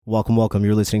Welcome, welcome.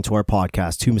 You're listening to our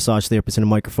podcast, Two Massage Therapists in a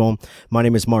Microphone. My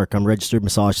name is Mark. I'm a registered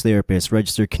massage therapist,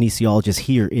 registered kinesiologist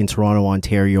here in Toronto,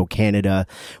 Ontario, Canada.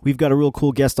 We've got a real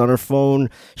cool guest on our phone.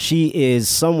 She is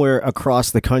somewhere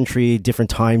across the country, different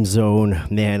time zone.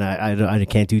 Man, I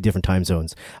can't do different time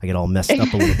zones. I get all messed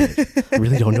up a little bit. I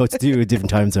really don't know what to do with different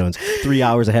time zones. 3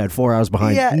 hours ahead, 4 hours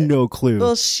behind. Yeah. No clue.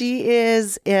 Well, she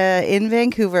is in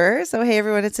Vancouver. So, hey,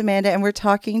 everyone, it's Amanda, and we're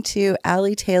talking to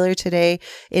Ali Taylor today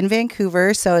in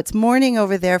Vancouver. So it's morning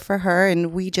over there for her,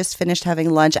 and we just finished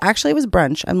having lunch. Actually, it was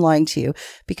brunch. I'm lying to you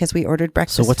because we ordered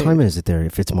breakfast. So what time is it there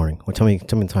if it's morning? Tell me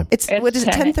the time. It's what is it,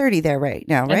 10:30 there right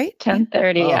now, right?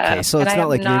 10:30, yeah. Okay, so it's not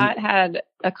like I have not had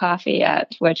a coffee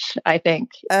yet, which I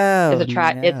think is it's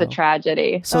a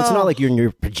tragedy. So it's not like you're in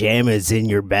your pajamas in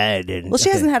your bed. And she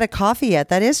hasn't had a coffee yet.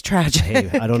 That is tragic.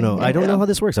 Hey, I don't know. I don't know how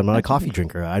this works. I'm not a coffee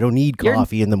drinker. I don't need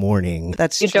coffee in the morning.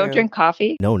 That's you true. Don't drink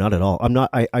coffee? No, not at all. I'm not.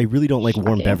 I really don't like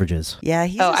warm beverages. Yeah,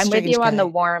 I'm with you on the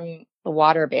warm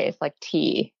water base, like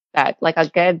tea. That like a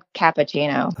good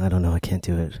cappuccino. I don't know. I can't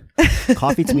do it.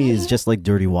 Coffee to me is just like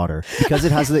dirty water because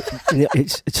it has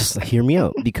it's just hear me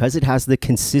out. Because it has the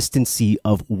consistency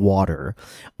of water,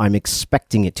 I'm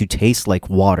expecting it to taste like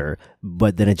water,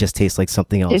 but then it just tastes like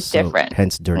something else. It's different.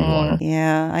 Hence dirty water.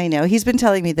 Yeah, I know. He's been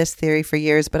telling me this theory for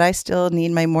years, but I still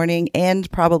need my morning and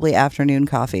probably afternoon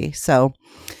coffee. So.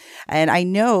 And I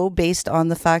know based on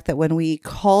the fact that when we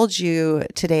called you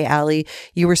today, Ali,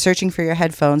 you were searching for your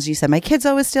headphones. You said, my kids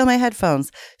always steal my headphones.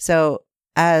 So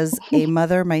as a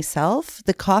mother myself,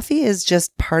 the coffee is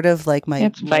just part of like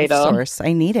my source.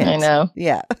 I need it. I know.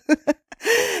 Yeah.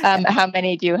 How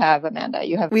many do you have, Amanda?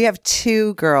 We have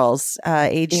two girls,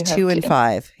 age 2 and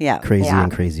 5. Yeah. Crazier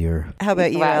and crazier. How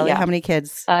about you, Ali? Yeah. How many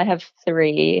kids? I have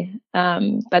 3,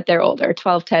 but they're older,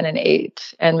 12, 10, and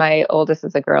 8. And my oldest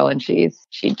is a girl, and she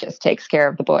just takes care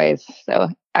of the boys. So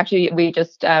actually, we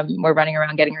just were running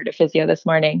around getting her to physio this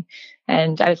morning.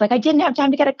 And I was like, I didn't have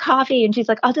time to get a coffee. And she's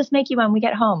like, I'll just make you one when we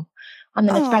get home. On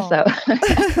the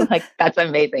Nespresso. Like, that's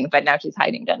amazing. But now she's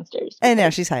hiding downstairs. And now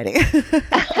she's hiding.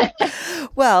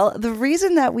 Well, the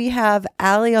reason that we have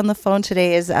Ali on the phone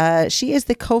today is she is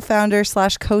the co-founder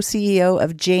 / co-CEO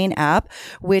of Jane App,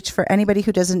 which for anybody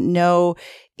who doesn't know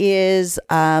is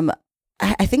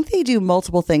I think they do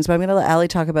multiple things, but I'm going to let Ali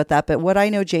talk about that. But what I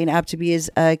know Jane App to be is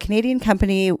a Canadian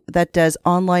company that does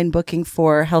online booking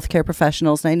for healthcare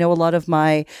professionals. And I know a lot of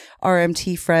my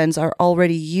RMT friends are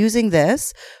already using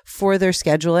this for their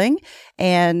scheduling.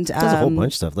 And it does a whole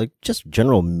bunch of stuff, like just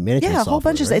general management software. A whole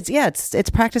bunch of it's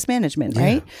practice management,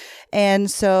 right? And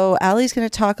so Ali's going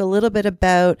to talk a little bit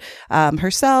about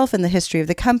herself and the history of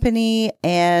the company.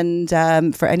 And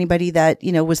for anybody that,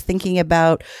 was thinking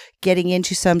about getting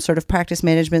into some sort of practice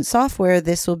management software,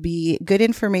 this will be good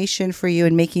information for you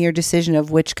in making your decision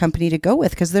of which company to go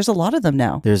with, because there's a lot of them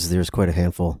now. There's quite a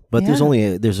handful, but there's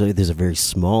only there's a very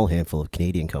small handful of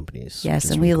Canadian companies.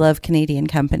 Yes, and we love Canadian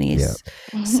companies.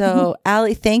 Yeah. So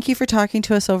Ali, thank you for talking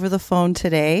to us over the phone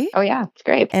today. Oh yeah, it's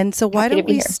great. And so why don't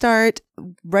we start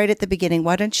right at the beginning?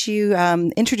 Why don't you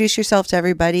introduce yourself to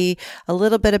everybody, a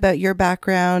little bit about your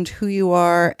background, who you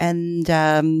are, and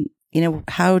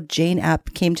how Jane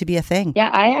App came to be a thing. Yeah,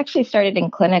 I actually started in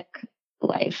clinic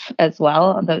life as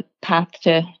well. The path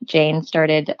to Jane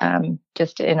started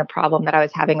just in a problem that I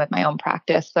was having with my own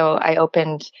practice. So I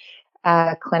opened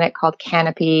a clinic called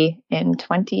Canopy in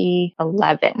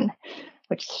 2011,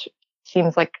 which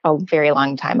seems like a very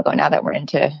long time ago now that we're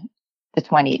into the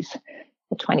 20s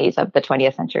of the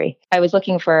 20th century. I was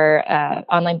looking for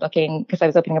online booking because I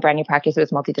was opening a brand new practice. It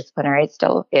was multidisciplinary. It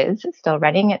still is. It's still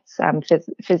running. It's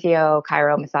physio,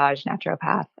 chiro, massage,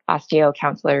 naturopath, osteo,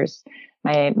 counselors.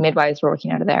 My midwives were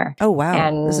working out of there. Oh, wow.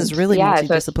 And this is really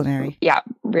multidisciplinary. So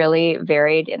really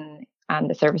varied in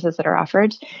the services that are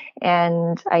offered.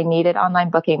 And I needed online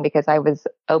booking because I was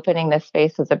opening this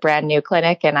space as a brand new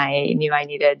clinic, and I knew I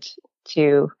needed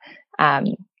to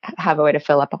have a way to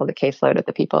fill up all the caseload of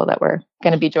the people that were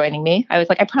going to be joining me. I was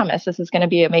like, I promise this is going to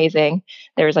be amazing.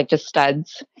 There was like just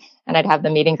studs, and I'd have the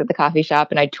meetings at the coffee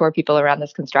shop, and I'd tour people around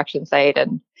this construction site.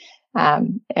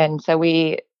 And so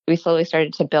we slowly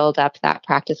started to build up that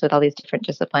practice with all these different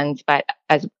disciplines. But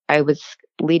as I was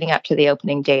leading up to the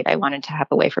opening date, I wanted to have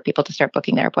a way for people to start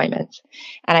booking their appointments.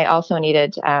 And I also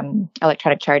needed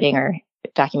electronic charting or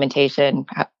documentation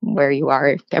where you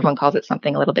are. Everyone calls it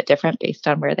something a little bit different based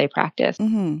on where they practice.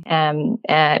 Mm-hmm.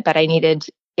 But I needed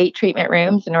 8 treatment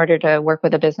rooms in order to work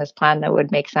with a business plan that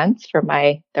would make sense for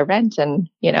the rent and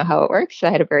how it works.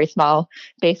 I had a very small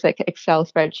basic Excel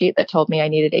spreadsheet that told me I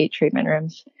needed 8 treatment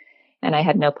rooms. and I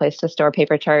had no place to store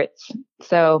paper charts.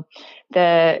 So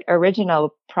the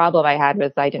original problem I had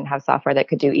was I didn't have software that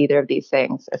could do either of these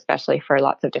things, especially for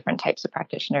lots of different types of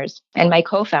practitioners. And my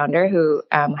co-founder, who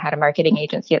had a marketing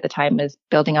agency at the time, was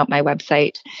building out my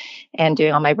website and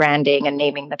doing all my branding and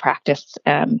naming the practice,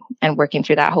 and working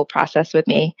through that whole process with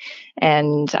me.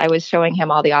 And I was showing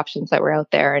him all the options that were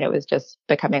out there, and it was just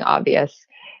becoming obvious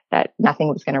that nothing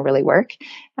was going to really work.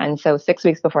 And so 6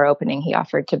 weeks before opening, he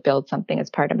offered to build something as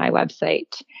part of my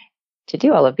website to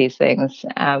do all of these things,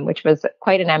 which was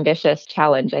quite an ambitious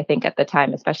challenge, I think, at the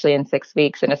time, especially in 6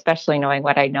 weeks, and especially knowing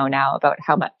what I know now about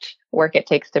how much work it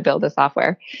takes to build a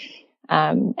software.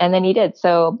 And then he did.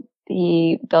 So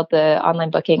he built the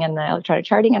online booking and the electronic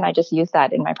charting, and I just used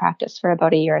that in my practice for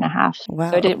about a year and a half.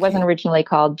 Wow. So it wasn't originally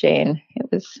called Jane. It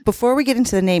was. Before we get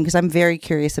into the name, because I'm very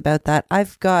curious about that,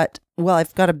 I've got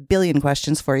a billion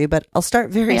questions for you, but I'll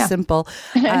start very simple.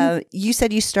 You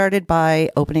said you started by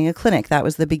opening a clinic. That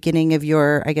was the beginning of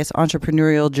your, I guess,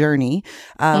 entrepreneurial journey.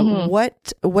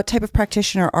 What type of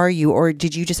practitioner are you? Or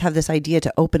did you just have this idea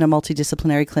to open a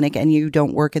multidisciplinary clinic and you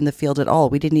don't work in the field at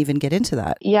all? We didn't even get into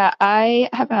that. Yeah, I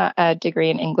have a degree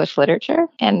in English literature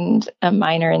and a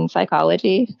minor in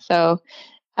psychology. So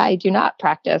I do not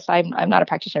practice. I'm not a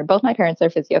practitioner. Both my parents are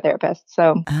physiotherapists.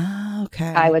 So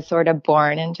I was sort of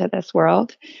born into this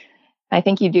world. I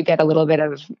think you do get a little bit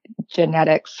of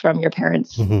genetics from your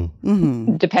parents,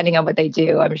 depending on what they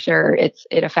do. I'm sure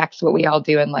it affects what we all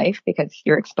do in life because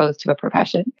you're exposed to a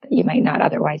profession that you might not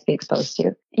otherwise be exposed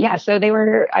to. Yeah. So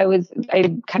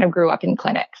I kind of grew up in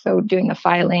clinic. So doing the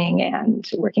filing and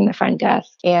working the front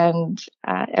desk. And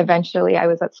eventually I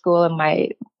was at school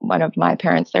and one of my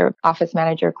parents, their office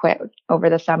manager, quit over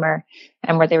the summer,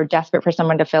 and where they were desperate for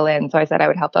someone to fill in. So I said I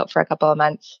would help out for a couple of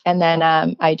months. And then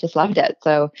I just loved it.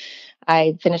 So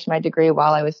I finished my degree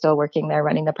while I was still working there,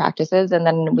 running the practices. And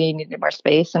then we needed more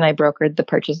space, and I brokered the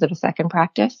purchase of a second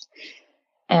practice.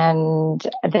 And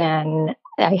then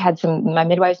I had my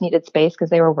midwives needed space because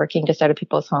they were working just out of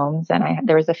people's homes. And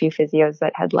there was a few physios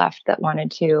that had left that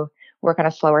wanted to work on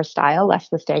a slower style, less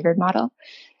the staggered model.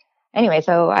 Anyway,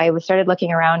 so I started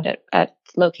looking around at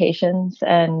locations,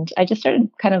 and I just started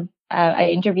I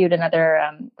interviewed another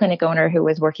clinic owner who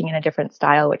was working in a different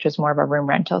style, which was more of a room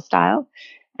rental style,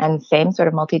 and same sort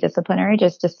of multidisciplinary,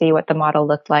 just to see what the model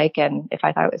looked like and if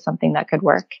I thought it was something that could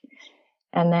work.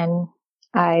 And then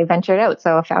I ventured out.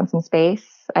 So I found some space.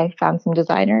 I found some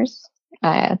designers.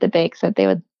 The bank said they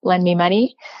would lend me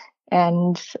money.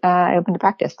 And I opened a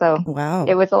practice. So wow.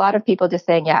 It was a lot of people just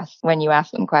saying yes when you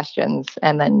ask them questions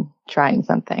and then trying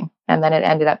something. And then it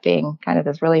ended up being kind of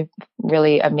this really,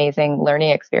 really amazing learning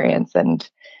experience. And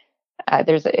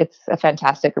it's a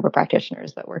fantastic group of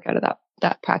practitioners that work out of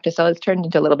that practice. So it's turned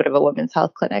into a little bit of a women's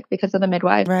health clinic because of the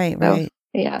midwife. Right, so, right.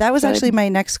 Yeah, that was actually my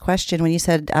next question when you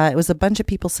said it was a bunch of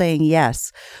people saying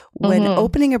yes when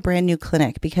opening a brand new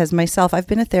clinic, because myself, I've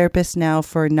been a therapist now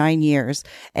for 9 years,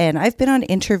 and I've been on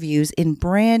interviews in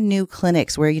brand new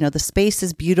clinics where, the space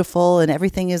is beautiful and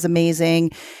everything is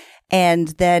amazing. And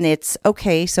then it's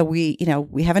okay. So we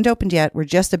haven't opened yet. We're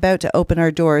just about to open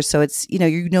our doors. So it's,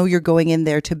 you're going in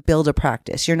there to build a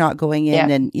practice. You're not going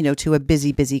in and, to a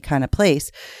busy kind of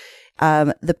place.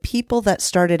 The people that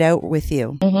started out with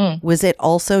you, was it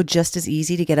also just as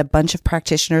easy to get a bunch of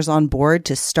practitioners on board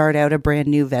to start out a brand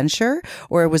new venture?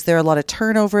 Or was there a lot of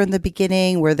turnover in the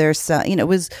beginning? Were there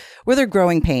were there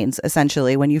growing pains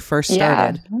essentially when you first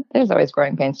started? Yeah, there's always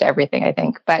growing pains to everything, I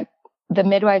think. But the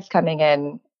midwives coming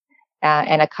in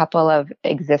and a couple of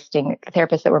existing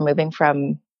therapists that were moving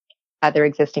from other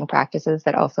existing practices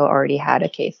that also already had a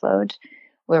caseload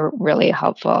were really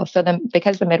helpful. So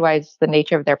because the midwives, the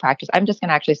nature of their practice, I'm just going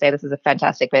to actually say this is a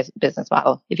fantastic business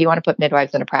model. If you want to put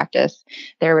midwives in a practice,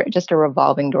 they're just a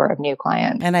revolving door of new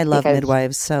clients. And I love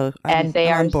midwives, so I'm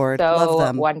on board. So love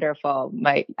them. Wonderful.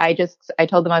 I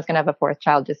told them I was going to have a fourth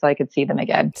child just so I could see them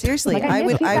again. Seriously, I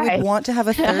would want to have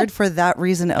a third for that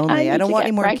reason only. I don't want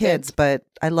any more kids, but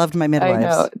I loved my midwives.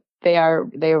 I know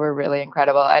they were really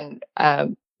incredible, and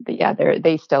but yeah,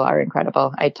 they still are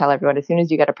incredible. I tell everyone, as soon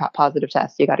as you get a positive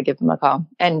test, you got to give them a call.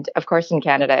 And of course, in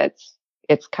Canada,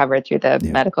 it's covered through the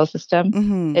medical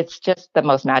system. It's just the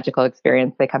most magical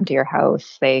experience. They come to your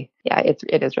house. It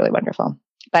is really wonderful.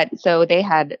 But so they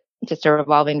had just a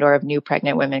revolving door of new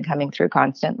pregnant women coming through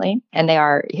constantly. And they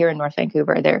are here in North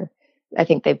Vancouver. I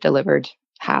think they've delivered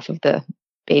half of the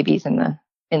babies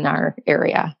in our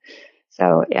area.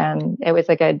 So it was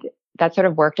that sort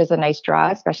of worked as a nice draw,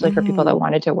 especially for people that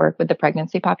wanted to work with the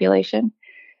pregnancy population.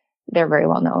 they're very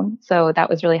well known. So that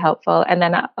was really helpful. And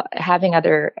then having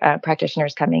other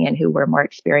practitioners coming in who were more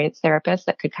experienced therapists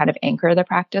that could kind of anchor the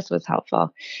practice was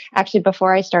helpful. Actually,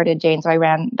 before I started Jane, so I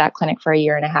ran that clinic for a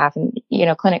year and a half, and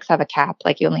clinics have a cap,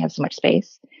 like you only have so much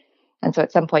space. And so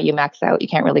at some point you max out, you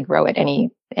can't really grow it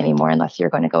anymore unless you're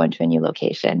going to go into a new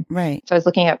location. Right. So I was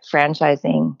looking at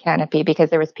franchising Canopy because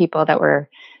there was people that were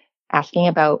asking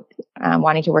about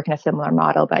wanting to work in a similar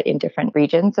model, but in different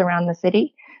regions around the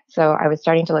city. So I was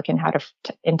starting to look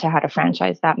into how to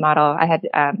franchise that model. I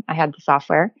had the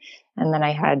software, and then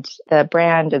I had the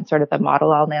brand and sort of the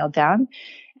model all nailed down.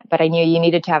 But I knew you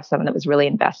needed to have someone that was really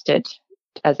invested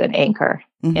as an anchor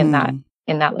in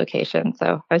that location.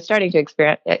 So I was starting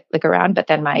to look around, but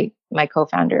then my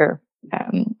co-founder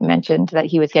mentioned that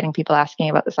he was getting people asking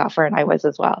about the software, and I was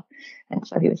as well. And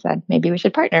so he said, maybe we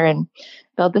should partner and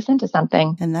build this into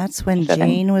something. And that's when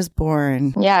Jane was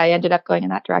born. Yeah, I ended up going in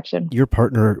that direction. Your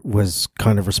partner was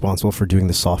kind of responsible for doing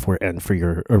the software and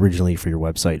originally for your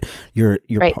website.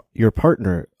 Your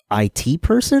partner, IT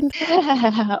person?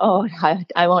 Oh,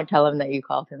 I won't tell him that you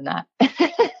called him that.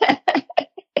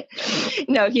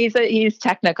 No, he's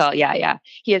technical. Yeah.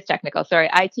 He is technical. Sorry.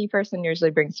 IT person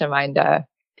usually brings to mind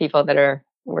people that are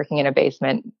working in a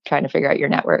basement trying to figure out your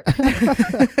network.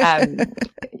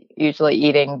 Usually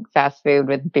eating fast food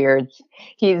with beards.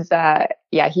 He is I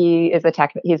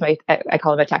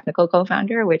call him a technical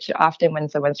co-founder, which often when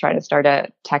someone's trying to start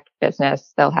a tech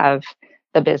business, they'll have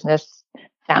the business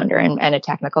founder and a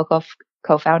technical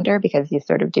co-founder, because you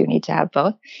sort of do need to have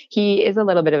both. He is a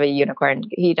little bit of a unicorn.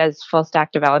 He does full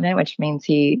stack development, which means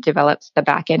he develops the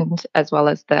back end as well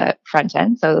as the front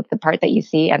end. So the part that you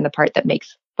see and the part that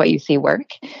makes what you see work.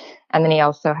 And then he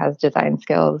also has design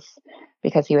skills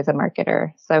because he was a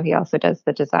marketer. So he also does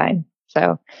the design.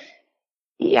 So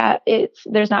yeah,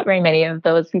 there's not very many of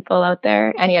those people out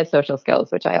there. And he has social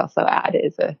skills, which I also add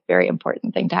is a very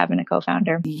important thing to have in a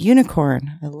co-founder.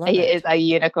 Unicorn. I love it. He is a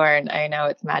unicorn. I know,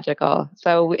 it's magical.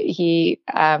 So he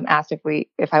asked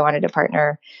if I wanted to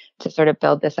partner to sort of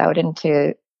build this out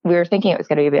into, we were thinking it was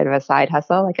going to be a bit of a side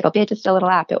hustle. Like, it'll be just a little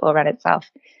app. It will run itself.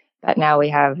 But now we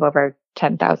have over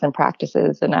 10,000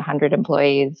 practices and 100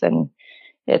 employees, and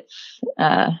it's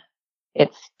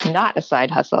not a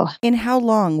side hustle. In how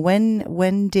long?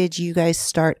 When did you guys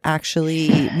start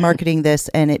actually marketing this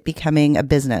and it becoming a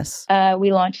business?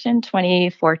 We launched in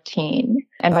 2014.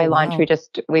 And by launch,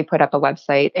 we put up a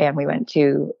website, and we went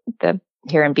to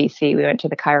here in BC, we went to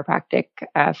the chiropractic,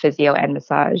 physio and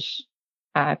massage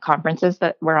conferences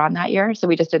that were on that year. So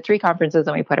we just did 3 conferences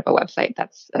and we put up a website.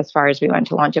 That's as far as we went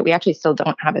to launch it. We actually still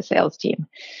don't have a sales team.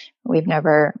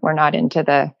 We're not into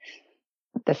the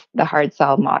hard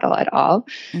sell model at all.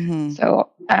 Mm-hmm. So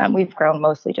we've grown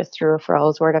mostly just through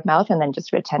referrals, word of mouth, and then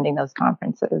just attending those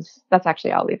conferences. That's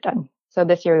actually all we've done. So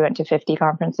this year we went to 50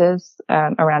 conferences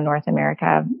around North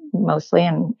America mostly,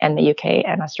 and the UK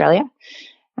and Australia.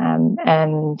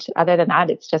 And other than that,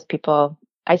 it's just people.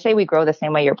 I say we grow the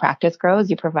same way your practice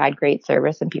grows. You provide great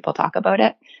service and people talk about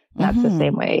it. And that's the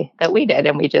same way that we did.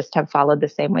 And we just have followed the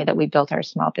same way that we built our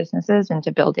small businesses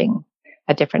into building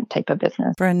a different type of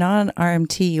business. For a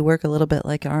non-RMT, you work a little bit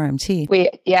like an RMT.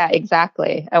 Yeah,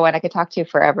 exactly. Oh, and I could talk to you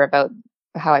forever about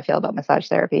how I feel about massage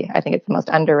therapy. I think it's the most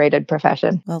underrated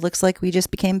profession. Well, it looks like we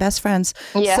just became best friends.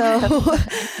 Yeah. So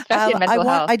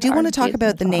I do want to talk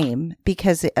about the name,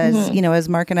 because as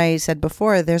Mark and I said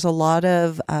before, there's a lot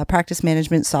of practice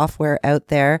management software out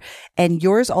there, and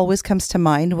yours always comes to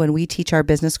mind when we teach our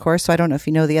business course. So I don't know if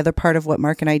you know, the other part of what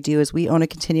Mark and I do is we own a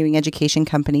continuing education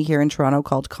company here in Toronto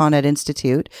called ConEd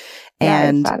Institute.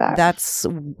 And that's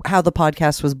how the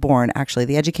podcast was born. Actually,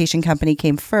 the education company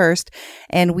came first,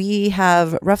 and we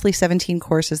have roughly 17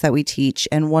 courses that we teach.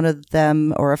 And one of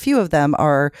them, or a few of them,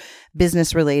 are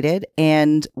business related.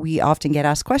 And we often get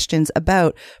asked questions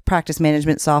about practice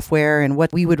management software and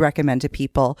what we would recommend to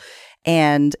people.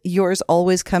 And yours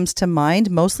always comes to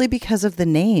mind, mostly because of the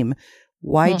name.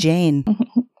 Why Jane?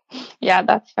 Yeah,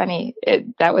 that's funny.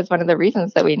 That was one of the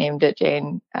reasons that we named it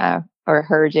Jane. Or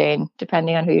her Jane,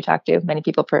 depending on who you talk to. Many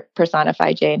people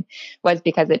personify Jane, was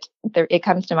because it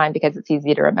comes to mind because it's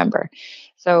easy to remember.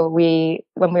 So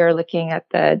when we were looking at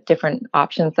the different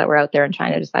options that were out there and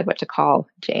trying to decide what to call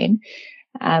Jane,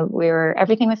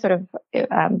 everything was sort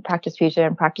of Practice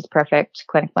Fusion, Practice Perfect,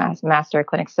 Clinic Master,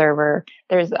 Clinic Server.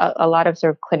 There's a lot of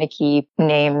sort of clinic-y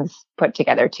names put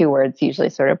together, 2 words usually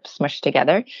sort of smushed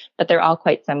together, but they're all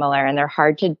quite similar, and they're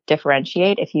hard to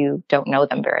differentiate if you don't know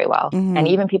them very well. Mm-hmm. And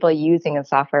even people using the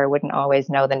software wouldn't always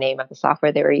know the name of the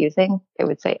software they were using. They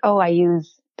would say, oh, I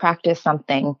use Practice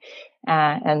something.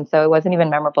 And so it wasn't even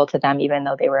memorable to them, even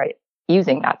though they were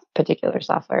using that particular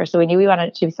software. So we knew we wanted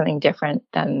it to be something different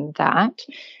than that.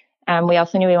 we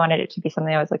also knew we wanted it to be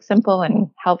something that was like simple and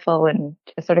helpful and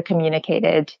sort of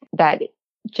communicated that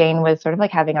Jane was sort of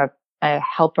like having a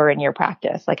helper in your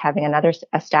practice, like having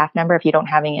a staff member. If you don't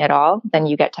having it all, then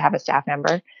you get to have a staff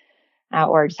member,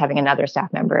 or just having another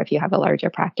staff member if you have a larger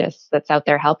practice that's out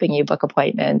there helping you book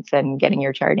appointments and getting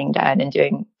your charting done and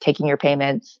taking your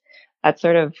payments. It's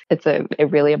a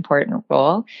really important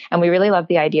role. And we really love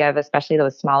the idea of, especially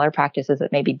those smaller practices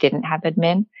that maybe didn't have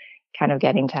admin, kind of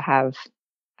getting to have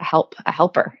a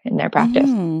helper in their practice.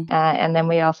 And then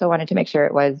we also wanted to make sure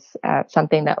it was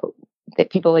something that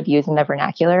people would use in the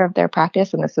vernacular of their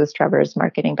practice. And this was Trevor's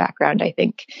marketing background. I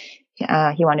think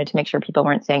he wanted to make sure people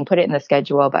weren't saying put it in the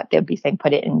schedule, but they'd be saying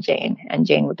put it in Jane, and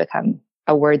Jane would become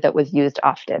a word that was used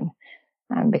often.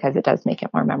 Because it does make it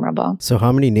more memorable. So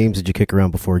how many names did you kick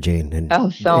around before Jane?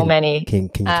 Many. Can you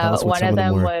tell us what one of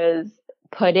them was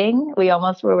pudding. We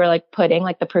were like pudding,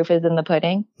 like the proof is in the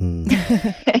pudding. And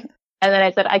then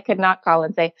I said, I could not call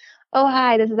and say, oh,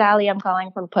 hi, this is Allie. I'm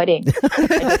calling from Pudding.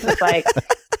 It was like,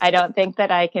 I don't think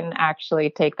that I can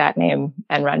actually take that name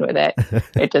and run with it.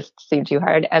 It just seemed too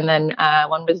hard. And then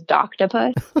one was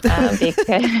Doctopus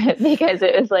because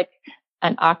it was like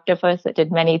an octopus that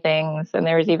did many things. And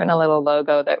there was even a little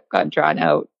logo that got drawn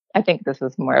out. I think this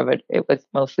was it was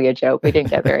mostly a joke. We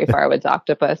didn't get very far with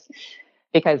Octopus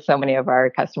because so many of our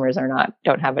customers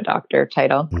don't have a doctor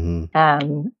title.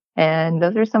 And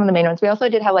those are some of the main ones. We also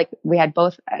did have we had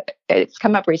both. It's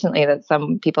come up recently that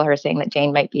some people are saying that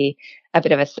Jane might be a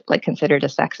bit of considered a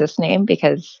sexist name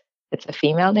because it's a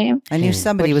female name. I knew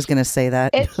somebody was going to say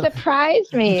that. It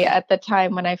surprised me at the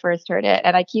time when I first heard it.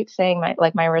 And I keep saying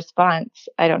my response,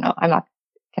 I don't know.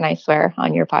 Can I swear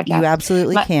on your podcast? You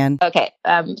absolutely can. Okay.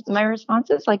 My response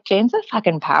is Jane's a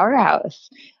fucking powerhouse.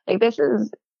 This is,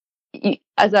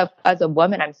 as a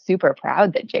woman, I'm super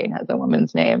proud that Jane has a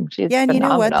woman's name. She's phenomenal. And you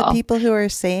know what? The people who are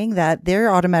saying that, they're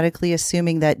automatically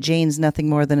assuming that Jane's nothing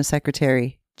more than a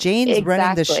secretary. Jane's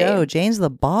running the show. Jane's the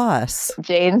boss.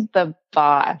 Jane's the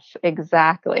boss.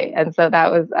 Exactly. And so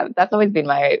that's always been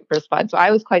my response. So I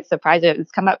was quite surprised.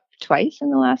 It's come up twice in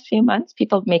the last few months.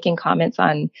 People making comments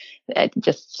on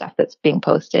just stuff that's being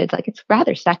posted. It's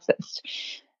rather sexist.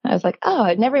 I was like, oh,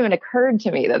 it never even occurred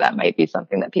to me that might be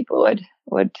something that people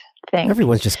would think.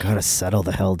 Everyone's just got to settle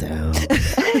the hell down.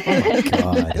 Oh my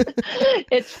God.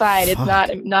 It's fine. Fuck.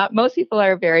 It's not, most people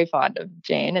are very fond of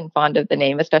Jane and fond of the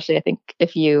name, especially I think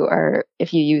if you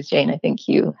use Jane, I think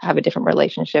you have a different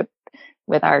relationship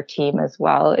with our team as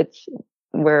well.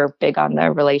 We're big on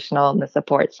the relational and the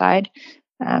support side.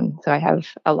 So I have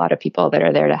a lot of people that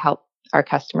are there to help our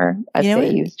customer as they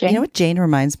use Jane. You know what Jane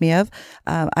reminds me of?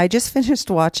 I just finished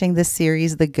watching this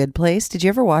series, The Good Place. Did you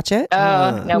ever watch it?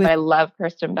 Oh, no, but I love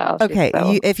Kristen Bell. Okay,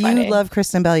 if you love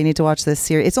Kristen Bell, you need to watch this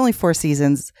series. It's only 4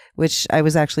 seasons, which I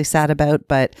was actually sad about,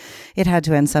 but it had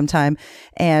to end sometime.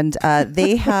 And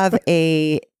they have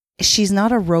she's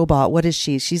not a robot. What is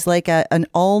she? She's like an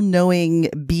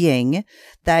all-knowing being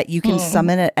that you can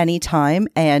summon at any time.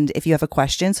 And if you have a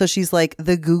question, so she's like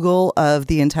the Google of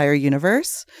the entire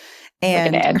universe.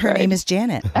 And her name is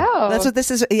Janet. Oh, that's what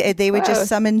this is. They would just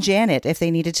summon Janet if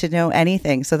they needed to know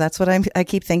anything. So that's what I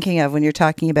keep thinking of when you're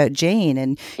talking about Jane,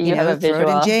 and you know, throw it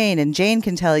in Jane, and Jane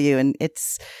can tell you. And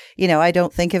it's, I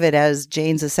don't think of it as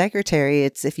Jane's a secretary.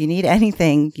 It's if you need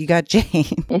anything, you got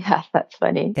Jane. Yeah, that's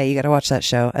funny. Yeah, you got to watch that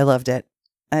show. I loved it.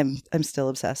 I'm still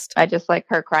obsessed. I just like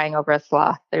her crying over a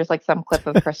sloth. There's some clip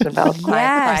of Kristen Bell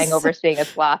crying over seeing a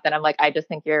sloth. And I'm like, I just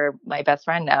think you're my best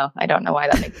friend now. I don't know why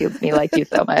that makes me like you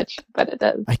so much, but it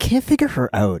does. I can't figure her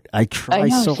out. I try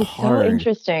so hard. So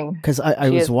interesting. Because I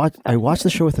watched the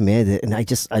show with Amanda, and I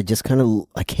just kind of,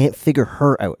 I can't figure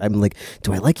her out. I'm like,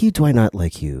 do I like you? Do I not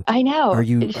like you? I know. Are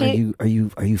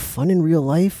you fun in real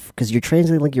life? Because you're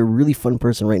translating like you're a really fun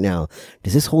person right now.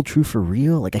 Does this hold true for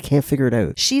real? I can't figure it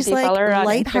out. She's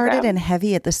lighthearted and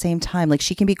heavy at the same time.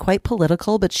 She can be quite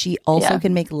political, but she also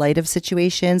can make light of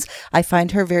situations. I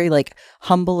find her very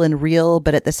humble and real,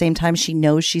 but at the same time, she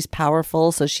knows she's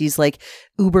powerful. So she's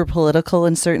uber political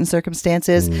in certain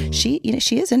circumstances. She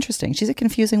is interesting. She's a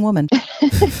confusing woman.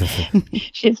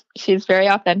 She's very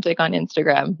authentic on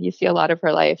Instagram. You see a lot of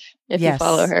her life if you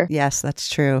follow her. Yes, that's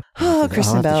true. Oh,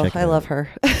 Kristen Bell. I love her.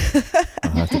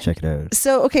 I'll have to check it out.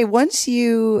 So, okay, once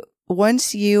you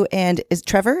and is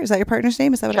Trevor, is that your partner's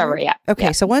name? Is that what Trevor? Yeah. Okay.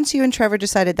 Yeah. So once you and Trevor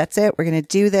decided that's it, we're going to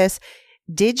do this.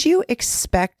 Did you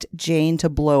expect Jane to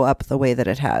blow up the way that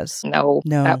it has? No.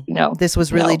 This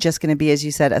was really just going to be, as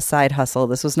you said, a side hustle.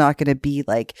 This was not going to be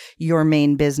your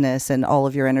main business and all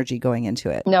of your energy going into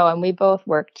it. No. And we both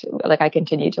worked, I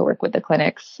continued to work with the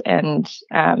clinics, and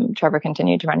Trevor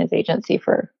continued to run his agency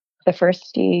for the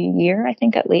first year, I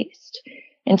think, at least,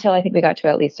 until I think we got to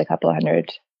at least a couple of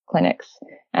hundred clinics,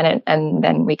 and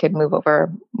then we could move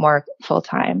over more full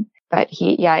time. But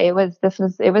it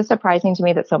was surprising to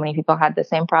me that so many people had the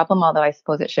same problem, although I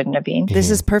suppose it shouldn't have been. This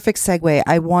is perfect segue.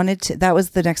 That was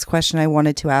the next question I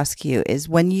wanted to ask you, is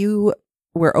when you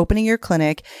were opening your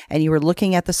clinic and you were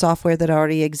looking at the software that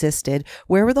already existed,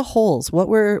 where were the holes? What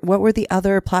were the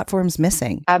other platforms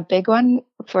missing? A big one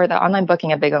for the online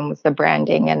booking, a big one was the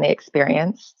branding and the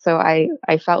experience. So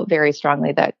I felt very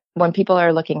strongly that when people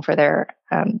are looking for their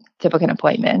to book an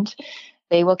appointment,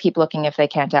 they will keep looking if they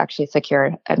can't actually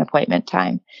secure an appointment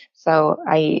time. So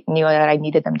I knew that I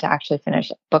needed them to actually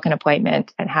book an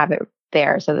appointment and have it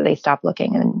there so that they stop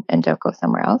looking and don't go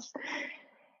somewhere else.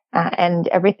 And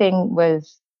everything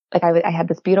was like, I had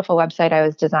this beautiful website I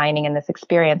was designing and this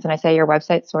experience. And I say your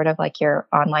website's sort of like your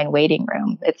online waiting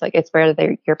room. It's where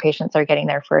your patients are getting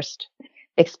their first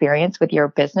experience with your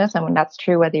business. And when that's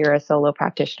true, whether you're a solo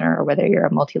practitioner or whether you're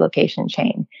a multi-location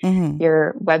chain,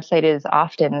 your website is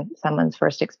often someone's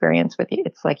first experience with you.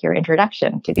 It's like your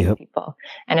introduction to these people.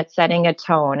 And it's setting a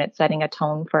tone. It's setting a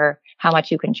tone for how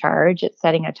much you can charge. It's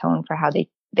setting a tone for how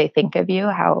they think of you,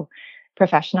 how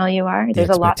professional you are. There's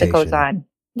a lot that goes on.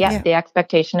 Yeah, the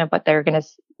expectation of what they're going to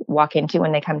walk into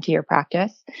when they come to your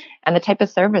practice and the type of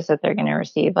service that they're going to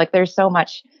receive. Like there's so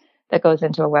much that goes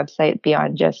into a website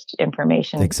beyond just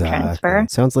information transfer.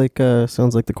 Sounds like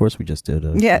the course we just did.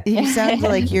 Yeah, you sound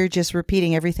like you're just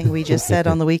repeating everything we just said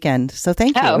on the weekend. So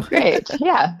thank you. Oh, great.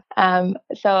 Yeah.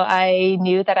 So I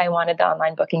knew that I wanted the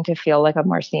online booking to feel like a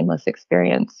more seamless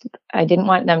experience. I didn't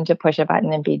want them to push a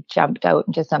button and be jumped out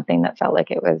into something that felt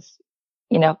like it was,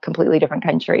 completely different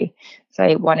country. So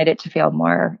I wanted it to feel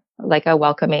more like a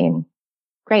welcoming,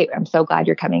 great, I'm so glad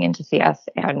you're coming in to see us,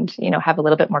 and, have a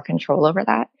little bit more control over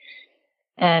that.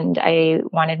 And I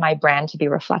wanted my brand to be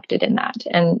reflected in that.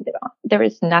 And there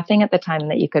was nothing at the time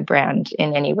that you could brand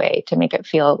in any way to make it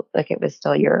feel like it was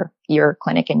still your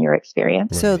clinic and your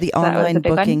experience. So the online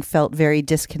booking felt very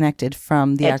disconnected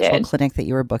from the actual clinic that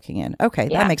you were booking in. Okay,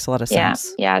 that makes a lot of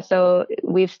sense. Yeah. So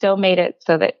we've still made it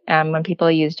so that when people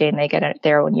use Jane, they get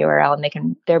their own URL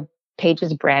and their page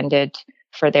is branded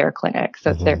for their clinic.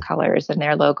 So it's their colors and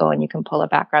their logo, and you can pull a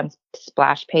background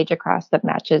splash page across that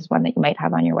matches one that you might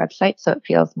have on your website. So it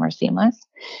feels more seamless.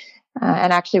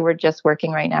 And actually, we're just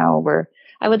working right now.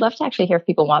 I would love to actually hear if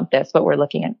people want this, but we're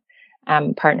looking at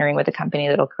partnering with a company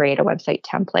that'll create a website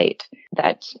template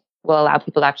that will allow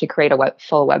people to actually create a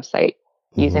full website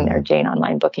using their Jane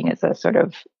online booking as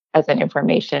an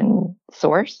information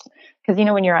source. Because,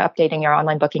 when you're updating your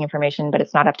online booking information, but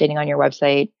it's not updating on your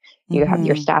website, you have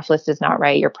your staff list is not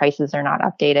right, your prices are not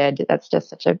updated. That's just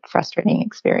such a frustrating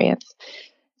experience.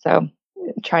 So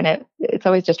it's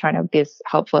always just trying to be as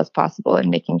helpful as possible and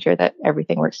making sure that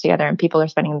everything works together and people are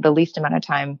spending the least amount of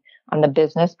time on the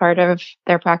business part of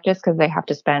their practice because they have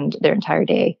to spend their entire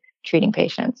day treating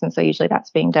patients. And so usually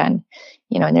that's being done,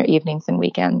 in their evenings and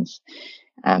weekends.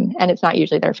 And it's not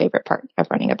usually their favorite part of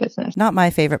running a business. Not my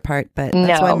favorite part, but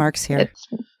that's why Mark's here. It's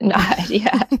not,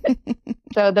 yeah.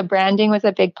 So the branding was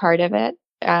a big part of it,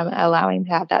 allowing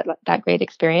to have that great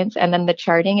experience. And then the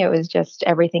charting, it was just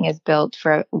everything is built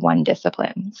for one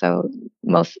discipline. So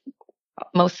most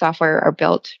software are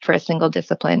built for a single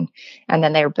discipline, and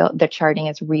then the charting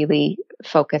is really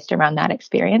focused around that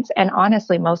experience. And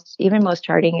honestly, most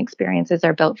charting experiences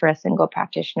are built for a single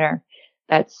practitioner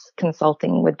that's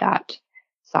consulting with that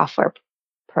software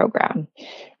program.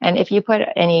 And if you put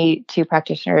any 2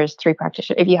 practitioners, 3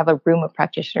 practitioners, if you have a room of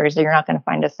practitioners, you're not going to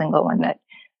find a single one that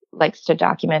likes to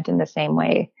document in the same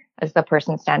way as the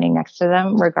person standing next to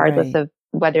them, regardless of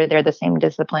whether they're the same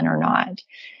discipline or not.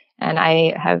 And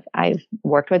I've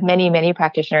worked with many, many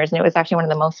practitioners, and it was actually one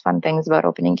of the most fun things about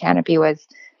opening Canopy was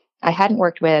I hadn't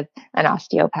worked with an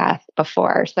osteopath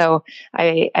before. So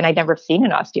I'd never seen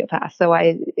an osteopath. So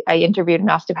I interviewed an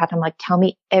osteopath. I'm like, tell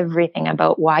me everything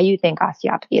about why you think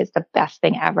osteopathy is the best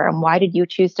thing ever. And why did you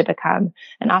choose to become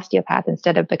an osteopath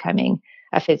instead of becoming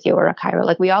a physio or a chiro?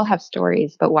 Like we all have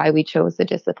stories about why we chose the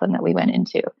discipline that we went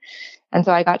into. And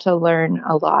so I got to learn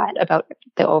a lot about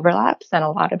the overlaps and a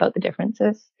lot about the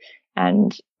differences.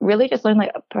 And really just learn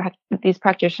like these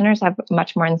practitioners have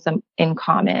much more in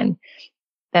common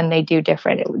than they do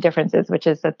differences, which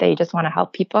is that they just want to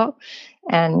help people,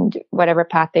 and whatever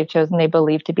path they've chosen, they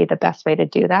believe to be the best way to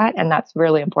do that. And that's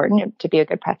really important. To be a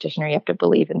good practitioner, you have to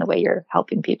believe in the way you're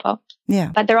helping people.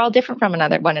 Yeah. But they're all different from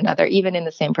one another, even in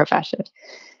the same profession.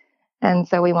 And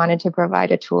so we wanted to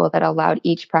provide a tool that allowed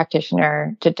each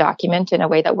practitioner to document in a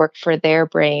way that worked for their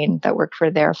brain, that worked for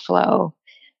their flow,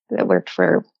 that worked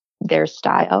for their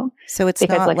style. So it's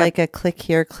Because, not like, like a click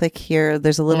here.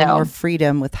 There's a little No. more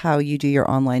freedom with how you do your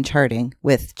online charting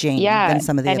with Jane Yeah, than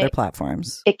some of the and other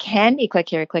platforms. It can be click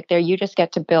here, click there. You just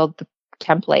get to build the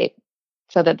template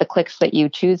so that the clicks that you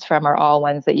choose from are all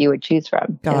ones that you would choose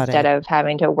from. Got Instead it. of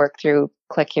having to work through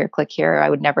click here, click here. I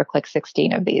would never click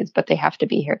 16 of these, but they have to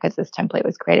be here because this template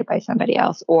was created by somebody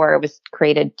else, or it was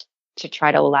created to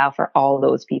try to allow for all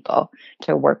those people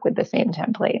to work with the same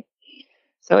template.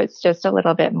 So it's just a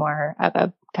little bit more of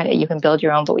a kind of, you can build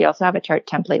your own, but we also have a chart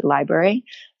template library.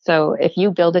 So if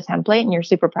you build a template and you're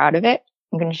super proud of it,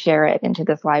 I'm going to share it into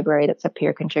this library that's a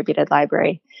peer contributed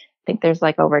library. I think there's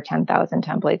like over 10,000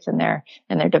 templates in there,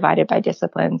 and they're divided by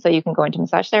discipline. So you can go into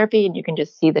massage therapy and you can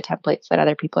just see the templates that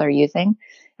other people are using.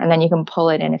 And then you can pull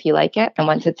it in if you like it. And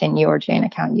once it's in your Jane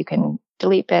account, you can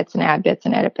delete bits and add bits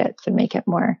and edit bits and make it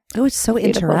more. Oh, it's so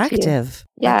beautiful to you. interactive.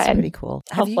 Yeah, That's and pretty cool.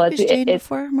 Have you helpful. used Jane It's-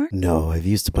 before, Mark? No, I've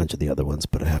used a bunch of the other ones,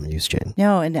 but I haven't used Jane.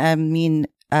 No, and I mean,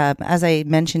 as I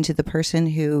mentioned to the person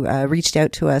who reached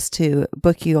out to us to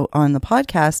book you on the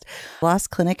podcast, last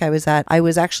clinic I was at, I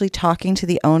was actually talking to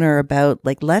the owner about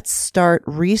like, let's start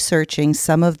researching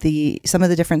some of the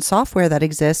different software that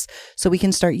exists so we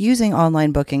can start using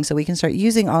online booking, so we can start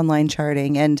using online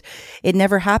charting. And it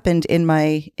never happened in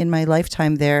my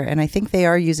lifetime there. And I think they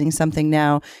are using something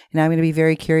now. And I'm going to be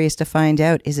very curious to find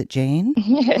out, is it Jane?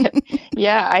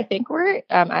 Yeah, I think we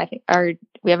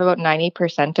have about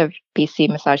 90% of BC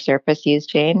massage therapists use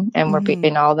Jane, and we're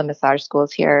in all the massage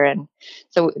schools here. And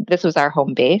so this was our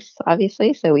home base,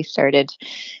 obviously. So we started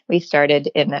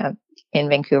in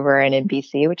Vancouver and in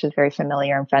BC, which is very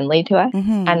familiar and friendly to us.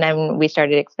 Mm-hmm. And then we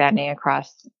started expanding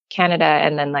across Canada.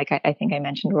 And then, like I think I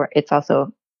mentioned, it's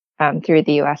also through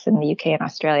the US and the UK and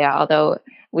Australia, although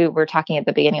we were talking at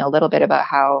the beginning a little bit about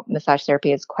how massage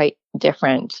therapy is quite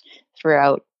different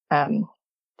throughout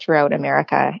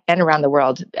America and around the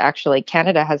world. Actually,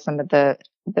 Canada has some of the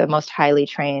most highly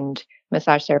trained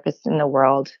massage therapists in the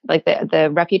world. Like the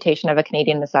reputation of a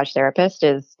Canadian massage therapist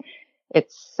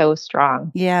it's so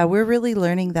strong. Yeah, we're really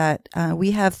learning that.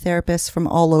 We have therapists from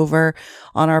all over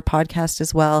on our podcast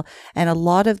as well. And a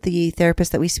lot of the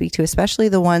therapists that we speak to, especially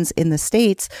the ones in the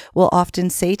States, will often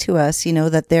say to us,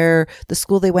 that the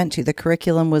school they went to, the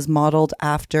curriculum was modeled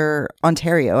after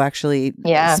Ontario, actually,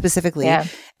 specifically. Yeah.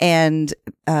 And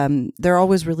they're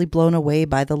always really blown away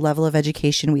by the level of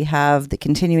education we have, the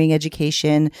continuing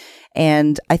education.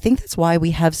 And I think that's why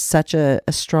we have such a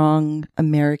strong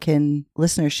American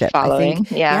listenership.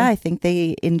 I think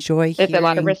they enjoy There's a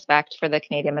lot of respect for the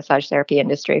Canadian massage therapy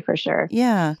industry, for sure.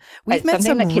 Yeah. We've met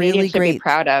some that really great... be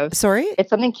proud of. Sorry?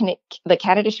 It's something that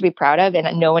Canada should be proud of,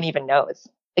 and no one even knows.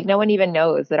 Like, no one even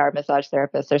knows that our massage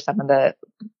therapists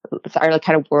are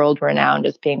kind of world renowned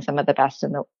as being some of the best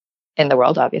in the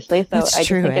world, obviously. So that's I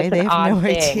true, just think it's an odd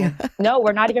thing. Idea. No,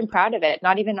 we're not even proud of it.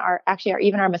 Not even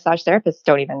even our massage therapists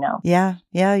don't even know. Yeah,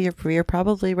 you're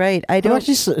probably right. I'm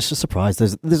actually surprised.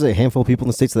 There's a handful of people in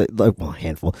the States that, like, well, a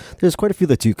handful. There's quite a few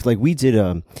that do. Like, we did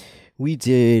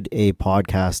a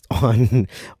podcast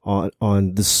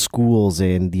on the schools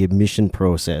and the admission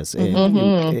process,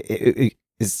 and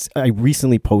I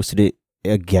recently posted it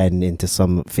again into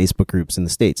some Facebook groups in the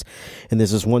States. And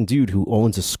there's this one dude who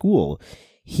owns a school.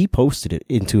 He posted it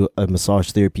into a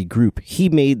massage therapy group. He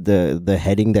made the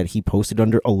heading that he posted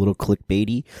under a little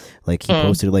clickbaity. Like, he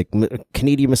posted like,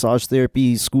 Canadian massage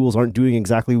therapy schools aren't doing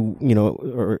exactly,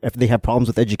 or if they have problems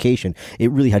with education. It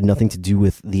really had nothing to do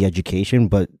with the education,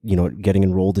 but, getting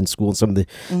enrolled in school and some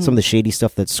of the shady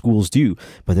stuff that schools do.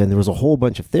 But then there was a whole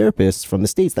bunch of therapists from the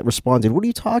States that responded, "What are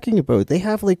you talking about? They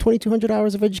have like 2,200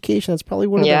 hours of education. That's probably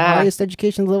one of the highest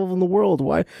education levels in the world.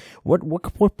 Why?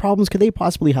 What problems could they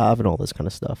possibly have?" And all this kind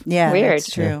of stuff. Yeah, weird. That's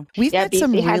true. We've had BC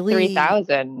some had really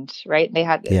 3,000, right? They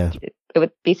had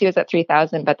BC was at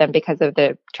 3,000, but then because of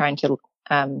the trying to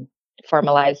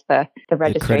formalize the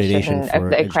registration of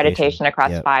the accreditation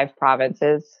across 5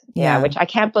 provinces, which I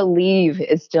can't believe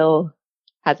is still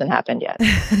hasn't happened yet.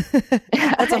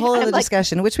 That's a whole other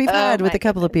discussion, which we've had with a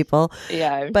couple of people.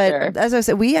 Yeah, but sure. As I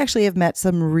said, we actually have met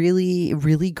some really,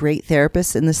 really great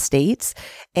therapists in the States.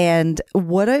 And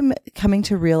what I'm coming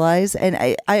to realize, and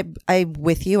I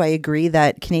with you, I agree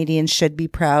that Canadians should be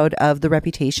proud of the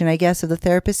reputation, I guess, of the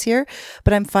therapists here.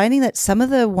 But I'm finding that some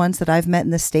of the ones that I've met in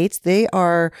the States, they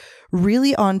are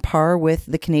really on par with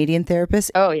the Canadian therapists.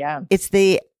 Oh, yeah. It's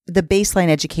the baseline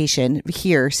education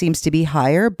here seems to be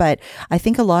higher, but I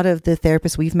think a lot of the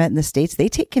therapists we've met in the States, they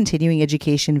take continuing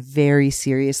education very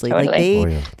seriously. Totally.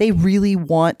 Like they really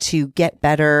want to get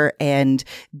better and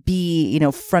be,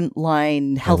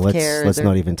 frontline healthcare. Let's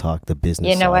not even talk the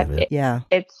business side of it.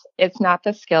 It's it's not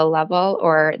the skill level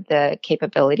or the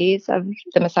capabilities of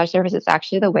the massage therapist. It's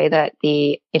actually the way that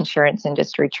the insurance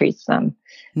industry treats them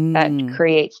that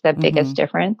creates the biggest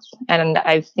difference. And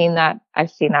I've seen that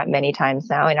many times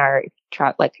now in our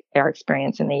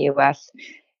experience in the US,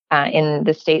 in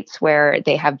the states where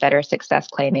they have better success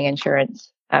claiming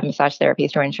insurance, massage therapy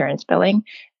through insurance billing.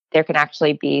 There can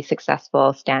actually be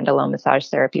successful standalone massage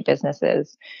therapy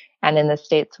businesses. And in the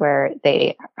states where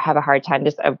they have a hard time,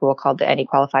 there's a rule called the Any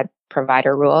Qualified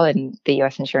Provider Rule in the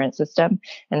US insurance system.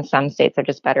 And some states are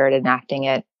just better at enacting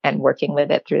it and working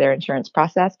with it through their insurance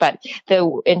process. But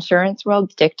the insurance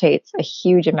world dictates a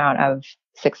huge amount of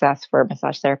success for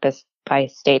massage therapists by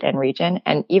state and region.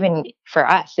 And even for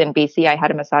us in BC, I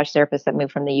had a massage therapist that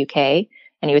moved from the UK.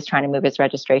 And he was trying to move his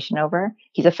registration over.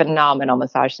 He's a phenomenal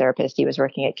massage therapist. He was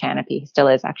working at Canopy. He still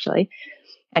is, actually.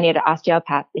 And he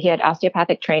had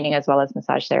osteopathic training as well as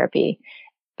massage therapy.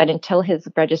 But until his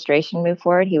registration moved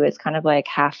forward, he was kind of like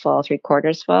half full,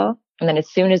 3/4 full. And then as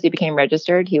soon as he became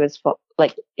registered, he was full.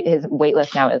 Like his wait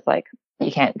list now is like,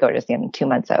 you can't go to see him 2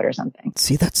 months out or something.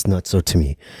 See, that's nuts. So to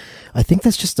me, I think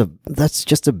that's just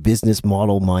a business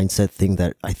model mindset thing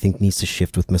that I think needs to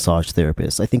shift with massage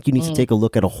therapists. I think you need to take a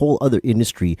look at a whole other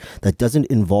industry that doesn't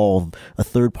involve a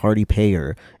third party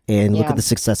payer and look at the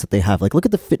success that they have. Like, look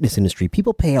at the fitness industry.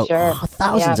 People pay out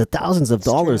thousands and thousands of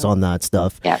dollars on that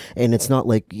stuff. Yeah. And it's not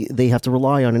like they have to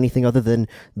rely on anything other than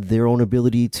their own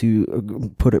ability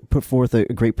to put forth a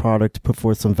great product, put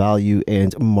forth some value,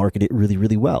 and market it really,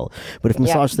 really well. But if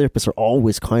massage therapists are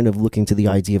always kind of looking to the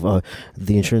idea of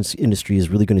the insurance industry is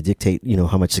really going to dictate,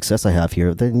 how much success I have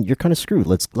here, then you're kind of screwed.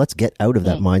 Let's get out of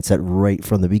that mindset right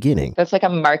from the beginning. That's like a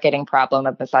marketing problem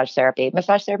of massage therapy.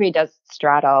 Massage therapy does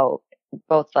straddle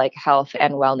both like health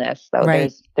and wellness. So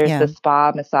there's the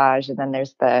spa massage, and then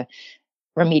there's the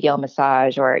remedial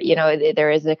massage, or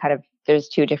there's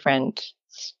two different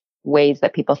ways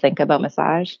that people think about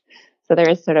massage. So there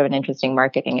is sort of an interesting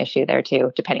marketing issue there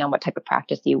too, depending on what type of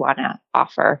practice you want to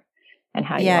offer and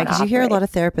how you want to operate. Yeah, because you hear a lot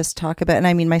of therapists talk about, and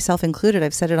I mean myself included,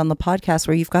 I've said it on the podcast,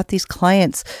 where you've got these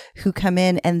clients who come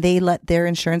in and they let their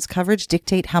insurance coverage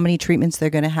dictate how many treatments they're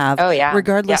going to have,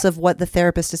 regardless of what the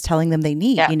therapist is telling them they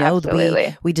need.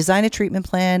 Absolutely. We design a treatment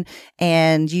plan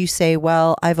and you say,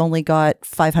 well, I've only got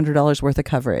 $500 worth of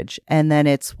coverage. And then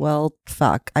it's, well,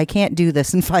 fuck, I can't do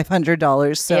this in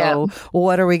 $500. So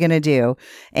what are we going to do?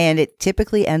 And it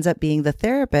typically ends up being the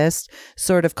therapist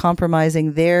sort of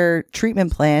compromising their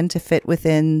treatment plan to fit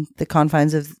within the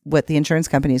confines of what the insurance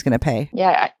company is going to pay.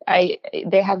 Yeah,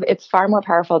 it's far more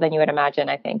powerful than you would imagine,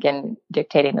 I think, in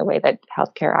dictating the way that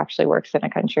healthcare actually works in a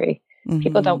country. Mm-hmm.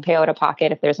 People don't pay out of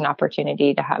pocket if there's an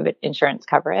opportunity to have insurance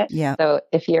cover it. Yeah. So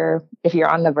if you're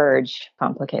on the verge,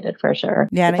 complicated for sure.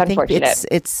 Yeah, and I think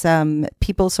it's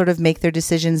people sort of make their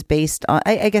decisions based on,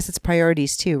 I guess it's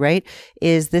priorities too, right?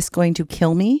 Is this going to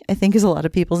kill me? I think is a lot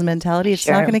of people's mentality. It's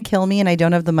not going to kill me and I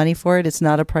don't have the money for it. It's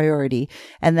not a priority.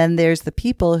 And then there's the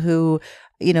people who,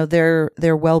 their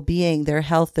well-being, their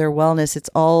health, their wellness,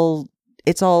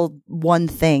 it's all one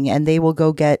thing, and they will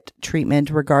go get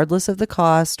treatment regardless of the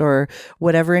cost or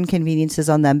whatever inconvenience is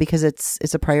on them because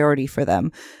it's a priority for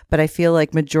them. But I feel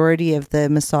like majority of the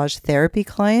massage therapy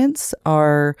clients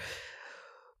are,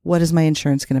 what is my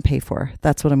insurance going to pay for?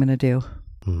 That's what I'm going to do.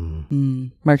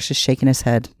 Mark's just shaking his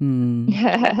head.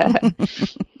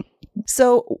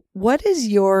 So what's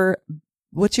your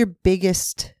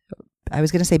biggest, I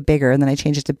was going to say bigger and then I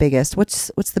changed it to biggest. What's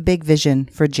the big vision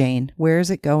for Jane? Where is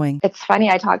it going? It's funny.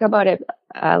 I talk about it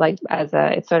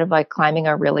it's sort of like climbing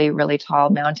a really, really tall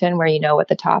mountain where you know what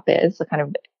the top is, the kind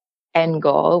of end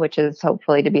goal, which is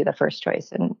hopefully to be the first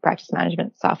choice in practice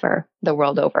management software the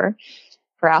world over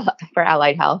for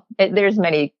allied health. There's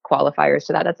many qualifiers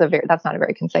to that. That's not a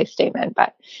very concise statement,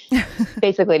 but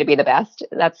basically to be the best,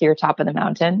 that's your top of the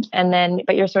mountain. And then,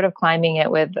 but you're sort of climbing it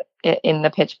in the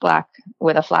pitch black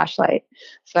with a flashlight.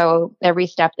 So every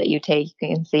step that you take,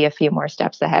 you can see a few more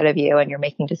steps ahead of you, and you're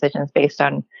making decisions based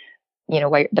on,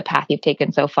 the path you've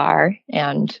taken so far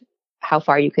and how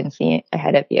far you can see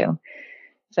ahead of you.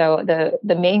 So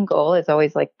the main goal is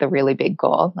always like the really big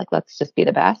goal, like let's just be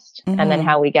the best. Mm-hmm. And then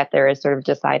how we get there is sort of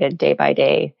decided day by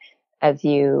day as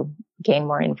you gain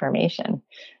more information.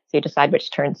 So you decide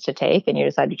which turns to take and you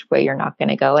decide which way you're not going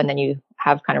to go. And then you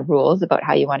have kind of rules about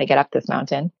how you want to get up this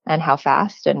mountain and how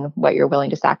fast and what you're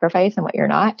willing to sacrifice and what you're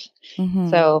not.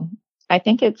 Mm-hmm. So I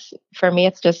think for me,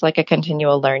 it's just like a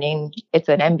continual learning. It's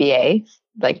an MBA.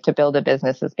 Like to build a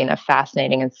business has been a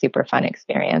fascinating and super fun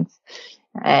experience.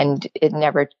 And it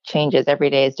never changes. Every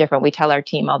day is different. We tell our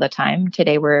team all the time,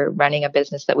 today we're running a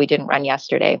business that we didn't run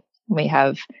yesterday. We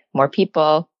have more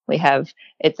people.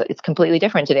 It's completely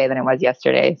different today than it was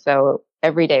yesterday. So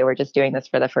every day we're just doing this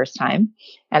for the first time.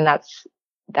 And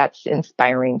that's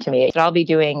inspiring to me. I'll be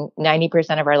doing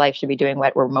 90% of our life should be doing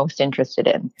what we're most interested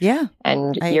in. Yeah.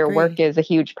 And I your agree. work is a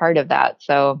huge part of that.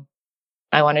 So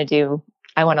I want to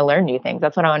learn new things.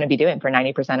 That's what I want to be doing for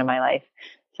 90% of my life.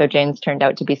 So Jane's turned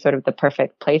out to be sort of the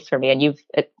perfect place for me. And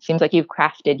it seems like you've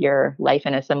crafted your life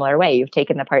in a similar way. You've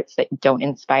taken the parts that don't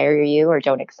inspire you or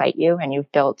don't excite you, and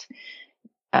you've built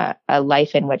a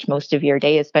life in which most of your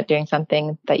day is spent doing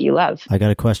something that you love. I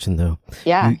got a question though.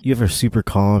 Yeah. You have a super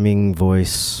calming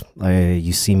voice.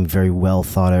 You seem very well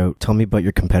thought out. Tell me about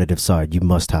your competitive side. You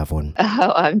must have one. Oh,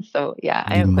 I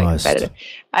am quite competitive.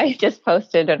 I just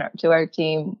posted to our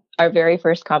team our very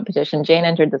first competition. Jane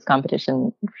entered this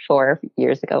competition 4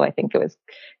 years ago. I think it's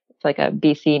like a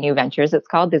BC New Ventures. It's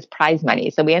called. There's prize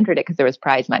money. So we entered it because there was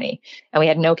prize money, and we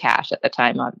had no cash at the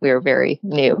time. We were very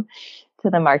new to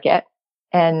the market.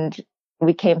 And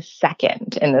we came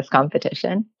second in this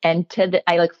competition. And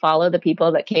I follow the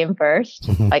people that came first.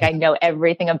 Like, I know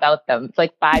everything about them. It's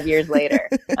like 5 years later.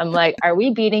 I'm like, are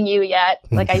we beating you yet?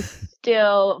 Like, I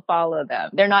still follow them.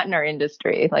 They're not in our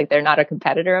industry. Like, they're not a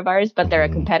competitor of ours, but they're a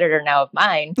competitor now of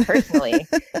mine personally,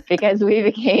 because we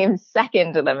became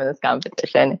second to them in this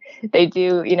competition. They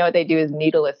do, what they do is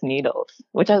needleless needles,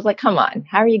 which I was like, come on,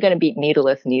 how are you going to beat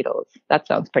needleless needles? That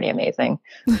sounds pretty amazing.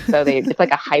 So it's like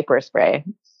a hyper spray.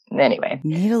 Anyway,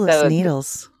 needleless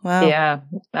needles. Wow. Yeah.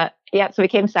 So we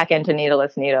came second to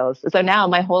needleless needles. So now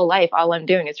my whole life, all I'm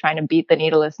doing is trying to beat the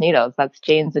needleless needles. That's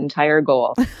Jane's entire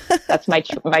goal. That's my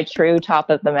true top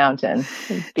of the mountain.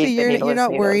 So you're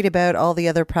not worried about all the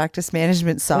other practice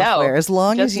management software, as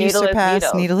long as you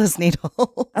surpass needleless needles.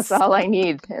 That's all I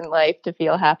need in life to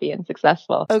feel happy and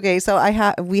successful. Okay, so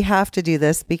we have to do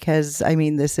this because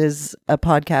this is a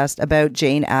podcast about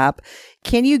Jane App.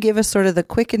 Can you give us sort of the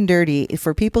quick and dirty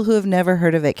for people who have never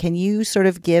heard of it? Can you sort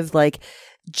of give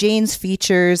Jane's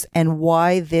features and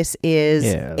why this is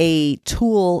a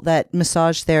tool that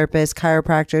massage therapists,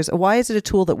 chiropractors, why is it a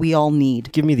tool that we all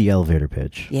need? Give me the elevator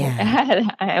pitch. Yeah.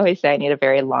 I always say I need a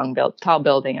very tall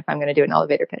building if I'm going to do an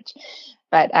elevator pitch.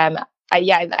 But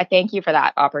I thank you for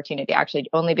that opportunity, actually,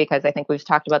 only because I think we've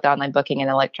talked about the online booking and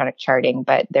electronic charting,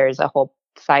 but there's a whole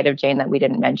side of Jane that we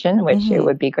didn't mention, which it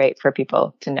would be great for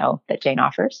people to know that Jane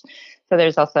offers. So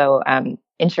there's also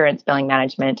insurance billing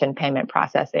management and payment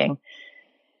processing,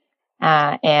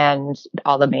 and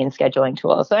all the main scheduling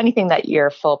tools. So anything that your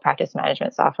full practice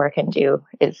management software can do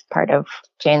is part of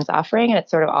Jane's offering, and it's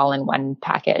sort of all in one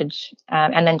package.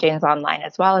 And then Jane's online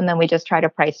as well. And then we just try to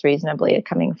price reasonably,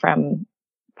 coming from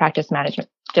practice management,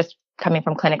 just coming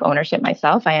from clinic ownership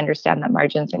myself. I understand that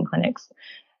margins in clinics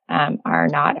are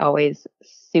not always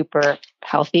super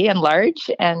healthy and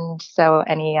large. And so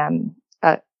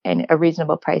a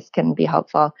reasonable price can be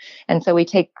helpful. And so we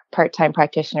take part-time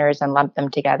practitioners and lump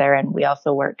them together. And we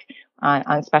also work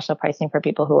on special pricing for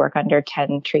people who work under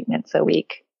 10 treatments a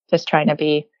week, just trying to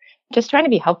be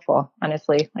helpful,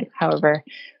 honestly, however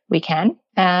we can.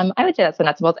 I would say that's the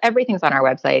nuts and bolts. Everything's on our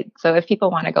website. So if people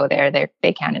want to go there,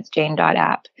 they can. It's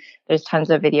jane.app. There's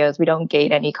tons of videos. We don't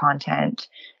gate any content.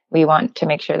 We want to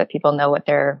make sure that people know what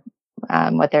they're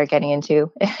getting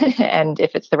into and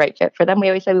if it's the right fit for them. We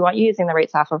always say we want you using the right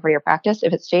software for your practice,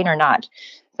 if it's Jane or not.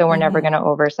 So we're never going to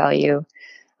oversell you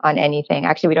on anything.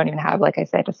 Actually, we don't even have, like I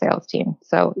said, a sales team.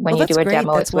 So when you do a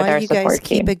demo, it's with our support team. That's why you guys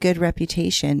keep a good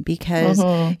reputation because,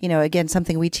 again,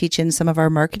 something we teach in some of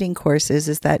our marketing courses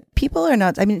is that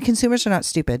consumers are not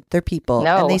stupid. They're people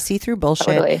and they see through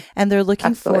bullshit and they're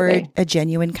looking for a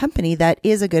genuine company that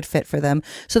is a good fit for them.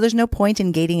 So there's no point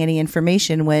in gating any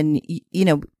information when,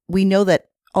 we know that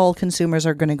all consumers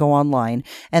are going to go online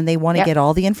and they want to get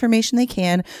all the information they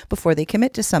can before they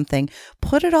commit to something.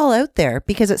 Put it all out there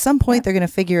because at some point they're going to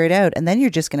figure it out and then you're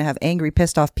just going to have angry,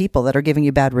 pissed off people that are giving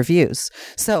you bad reviews.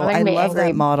 So I love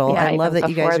that model. I love that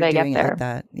you guys are doing it like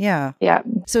that. Yeah. Yeah.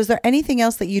 So is there anything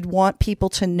else that you'd want people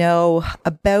to know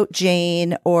about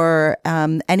Jane or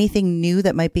anything new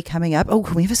that might be coming up? Oh,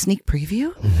 can we have a sneak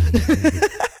preview?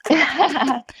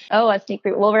 A sneak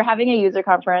preview. Well, we're having a user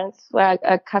conference.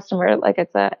 A customer,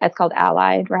 it's called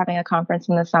Allied. We're having a conference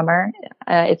in the summer.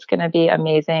 It's going to be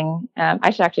amazing. I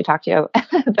should actually talk to you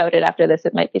about it after this.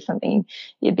 It might be something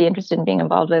you'd be interested in being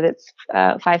involved with. It's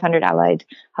 500 Allied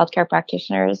healthcare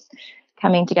practitioners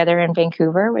coming together in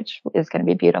Vancouver, which is going to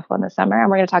be beautiful in the summer. And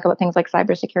we're going to talk about things like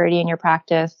cybersecurity in your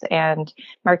practice and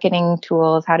marketing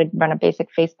tools, how to run a basic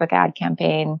Facebook ad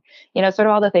campaign, sort of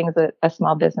all the things that a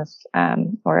small business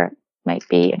or might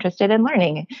be interested in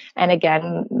learning. And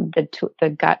again, the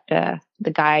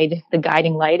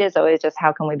guiding light is always just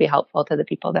how can we be helpful to the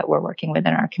people that we're working with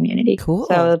in our community. Cool.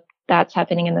 So that's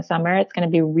happening in the summer. It's going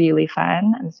to be really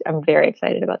fun. I'm very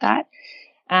excited about that.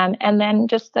 And then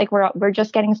just like we're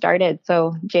just getting started.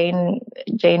 So Jane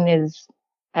is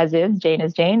as is, Jane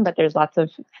is Jane, but there's lots of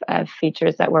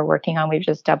features that we're working on. We've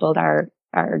just doubled our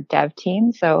dev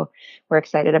team. So we're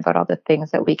excited about all the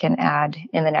things that we can add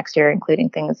in the next year, including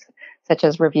things such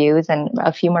as reviews and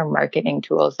a few more marketing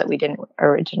tools that we didn't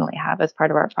originally have as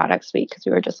part of our product suite, because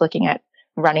we were just looking at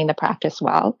running the practice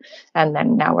well. And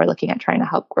then now we're looking at trying to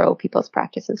help grow people's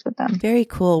practices with them. Very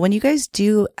cool. When you guys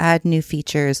do add new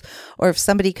features, or if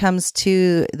somebody comes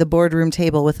to the boardroom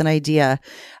table with an idea,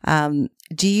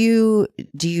 do you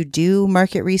do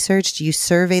market research? Do you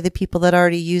survey the people that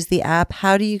already use the app?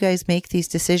 How do you guys make these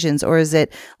decisions? Or is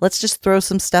it, let's just throw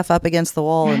some stuff up against the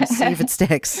wall and see if it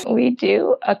sticks? We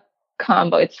do a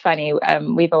combo. It's funny.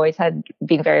 We've always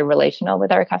been very relational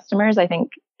with our customers. I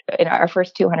think in our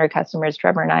first 200 customers,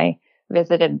 Trevor and I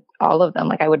visited all of them.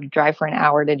 Like I would drive for an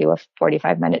hour to do a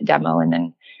 45-minute demo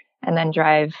and then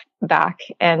drive back.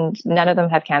 And none of them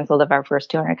have canceled of our first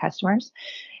 200 customers.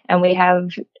 And we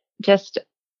have just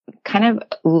kind of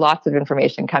lots of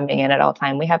information coming in at all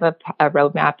time. We have a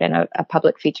roadmap and a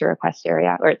public feature request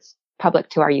area, or it's public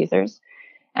to our users.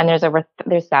 And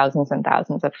there's thousands and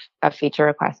thousands of feature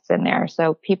requests in there.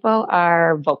 So people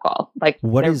are vocal,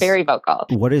 they're very vocal.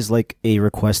 What is like a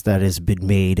request that has been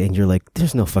made and you're like,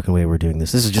 there's no fucking way we're doing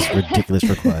this. This is just a ridiculous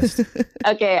request.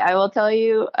 Okay, I will tell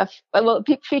you,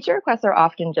 feature requests are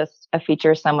often just a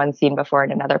feature someone's seen before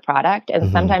in another product.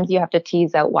 And sometimes you have to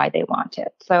tease out why they want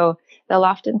it. So they'll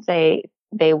often say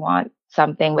they want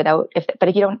something but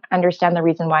if you don't understand the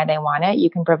reason why they want it, you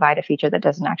can provide a feature that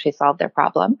doesn't actually solve their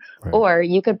problem. Right. Or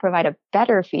you could provide a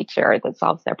better feature that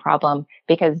solves their problem,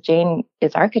 because Jane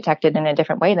is architected in a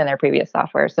different way than their previous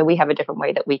software. So we have a different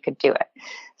way that we could do it.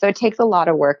 So it takes a lot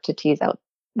of work to tease out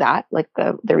that, like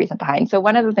the reason behind. So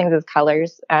one of the things is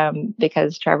colors,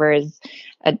 because Trevor is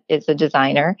a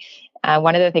designer.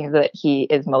 One of the things that he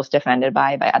is most offended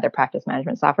by other practice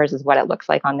management softwares is what it looks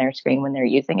like on their screen when they're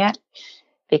using it,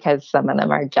 because some of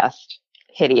them are just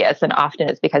hideous. And often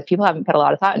it's because people haven't put a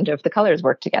lot of thought into if the colors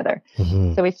work together.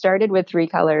 Mm-hmm. So we started with 3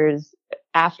 colors.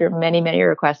 After many, many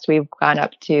requests, we've gone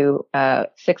up to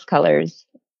 6 colors.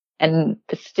 And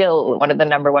still one of the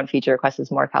number one feature requests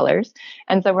is more colors.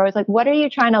 And so we're always like, what are you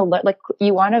trying to look like?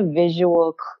 You want a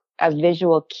visual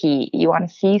key. You want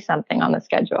to see something on the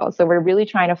schedule. So we're really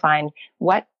trying to find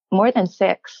what more than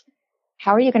 6.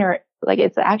 How are you going to,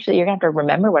 it's actually, you're going to have to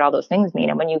remember what all those things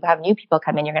mean. And when you have new people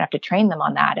come in, you're going to have to train them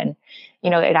on that. And,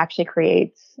 it actually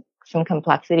creates some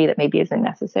complexity that maybe isn't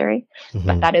necessary. Mm-hmm.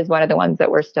 But that is one of the ones that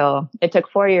it took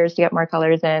 4 years to get more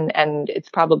colors in, and it's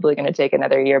probably going to take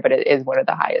another year, but it is one of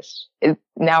the highest.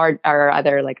 Now our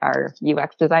other, our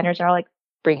UX designers are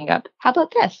bringing up, how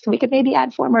about this? We could maybe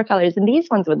add 4 more colors, and these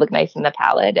ones would look nice in the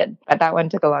palette. But that one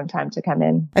took a long time to come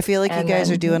in. I feel like you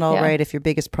guys are doing all right if your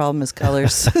biggest problem is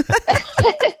colors.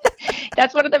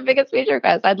 That's one of the biggest feature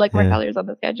requests. I'd like more colors on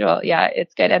the schedule. Yeah,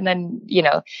 it's good. And then,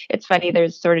 it's funny.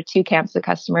 There's sort of 2 camps of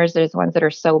customers. There's ones that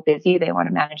are so busy, they want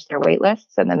to manage their wait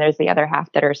lists. And then there's the other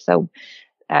half that are so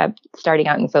starting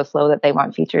out and so slow that they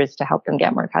want features to help them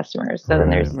get more customers. So then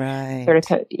there's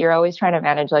sort of, you're always trying to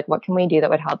manage, what can we do that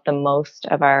would help the most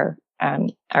of our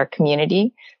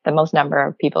community, the most number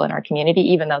of people in our community,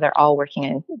 even though they're all working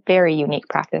in very unique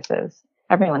practices.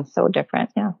 Everyone's so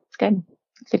different. Yeah, it's good.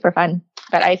 Super fun.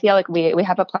 But I feel like we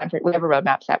have a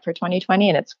roadmap set for 2020,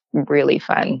 and it's really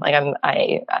fun.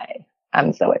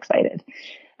 I'm so excited.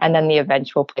 And then the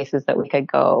eventual places that we could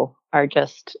go are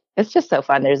it's just so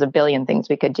fun. There's a billion things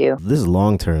we could do. This is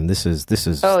long term. This is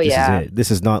it.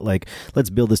 This is not like, let's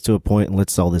build this to a point and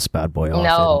let's sell this bad boy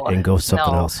off and go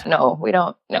something else. No, we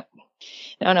don't.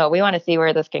 No. We want to see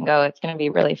where this can go. It's going to be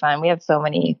really fun.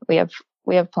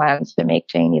 We have plans to make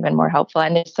Jane even more helpful.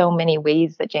 And there's so many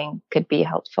ways that Jane could be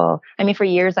helpful. I mean, for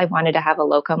years, I wanted to have a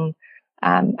locum,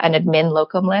 an admin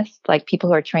locum list, like people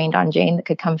who are trained on Jane that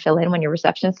could come fill in when your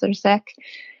receptionists are sick.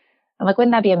 I'm like,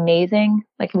 wouldn't that be amazing?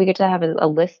 Like, we get to have a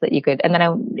list that you could, and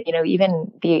then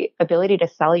even the ability to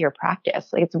sell your practice.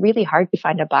 It's really hard to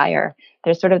find a buyer.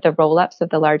 There's sort of the roll-ups of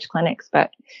the large clinics,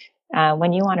 but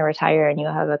when you want to retire and you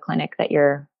have a clinic that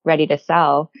you're ready to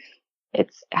sell,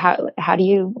 it's how do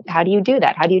you do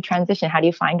that? How do you transition? How do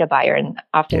you find a buyer? And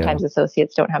oftentimes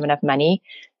associates don't have enough money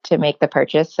to make the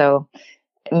purchase. So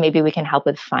maybe we can help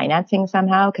with financing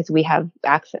somehow, because we have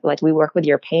access, we work with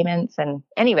your payments. And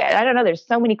anyway, I don't know. There's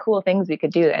so many cool things we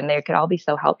could do, and they could all be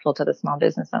so helpful to the small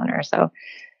business owner. So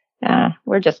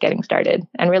we're just getting started.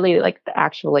 And really,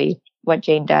 actually what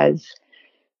Jane does,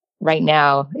 right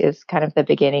now is kind of the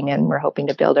beginning, and we're hoping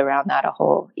to build around that a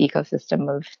whole ecosystem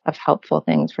of helpful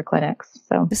things for clinics.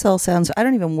 So this all sounds, I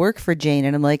don't even work for Jane,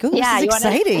 and I'm like, oh, this is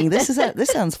exciting. This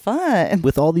sounds fun.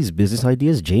 With all these business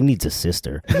ideas, Jane needs a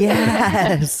sister.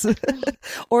 Yes.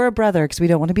 Or a brother, because we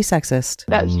don't want to be sexist.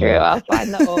 That's true. I'll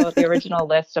find the original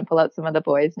list and pull out some of the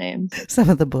boys' names. Some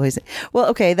of the boys. Well,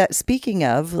 okay, that speaking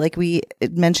of, like we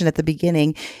mentioned at the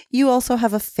beginning, you also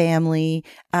have a family.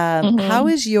 How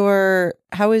is your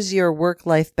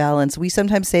work-life balance? We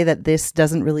sometimes say that this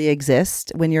doesn't really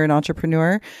exist when you're an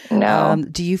entrepreneur. No.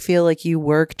 Do you feel like you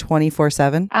work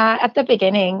 24/7? At the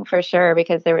beginning, for sure,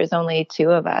 because there was only two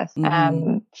of us.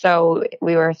 So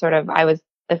we were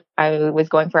I was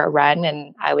going for a run,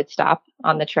 and I would stop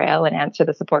on the trail and answer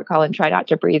the support call and try not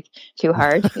to breathe too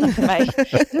hard into my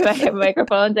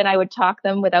microphones. And I would talk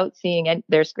them without seeing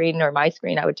their screen or my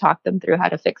screen. I would talk them through how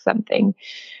to fix something.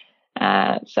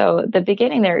 So the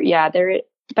beginning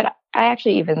but I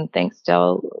actually even think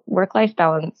still work-life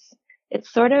balance, it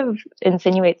sort of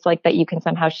insinuates like that you can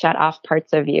somehow shut off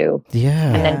parts of you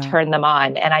and then turn them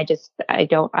on. And I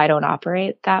don't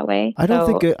operate that way. I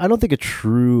don't think a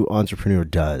true entrepreneur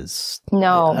does.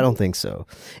 No, I don't think so.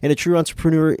 And a true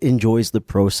entrepreneur enjoys the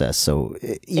process. So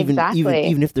even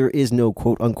if there is no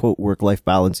quote unquote work-life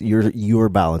balance, you're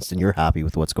balanced and you're happy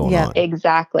with what's going on.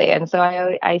 Exactly. And so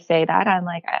I say that I'm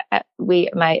like,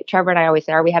 Trevor and I always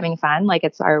say, are we having fun? Like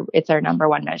it's our number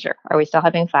one measure. Are we still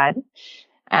having fun?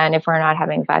 And if we're not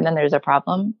having fun, then there's a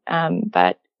problem.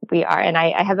 But we are, and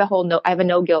I have I have a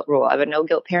no guilt rule. I have a no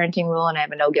guilt parenting rule, and I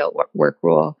have a no guilt work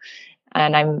rule.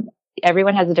 And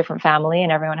everyone has a different family,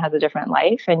 and everyone has a different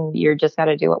life, and you're just got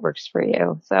to do what works for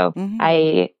you. So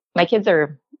my kids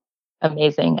are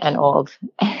amazing and old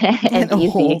and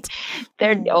easy. Old.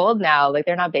 They're old now, like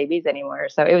they're not babies anymore.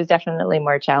 So it was definitely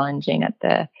more challenging at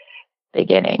the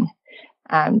beginning,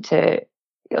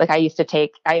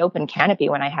 I opened Canopy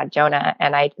when I had Jonah,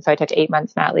 and I took 8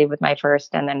 months mat leave with my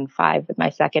first and then 5 with my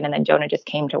second. And then Jonah just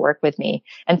came to work with me.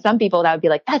 And some people that would be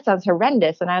like, that sounds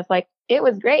horrendous. And I was like, it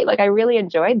was great. Like I really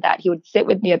enjoyed that. He would sit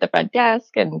with me at the front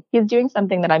desk, and he's doing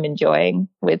something that I'm enjoying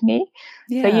with me.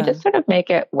 Yeah. So you just sort of make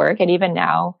it work. And even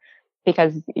now,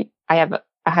 because I have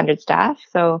 100 staff,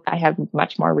 so I have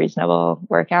much more reasonable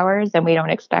work hours, and we don't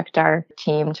expect our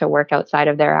team to work outside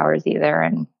of their hours either.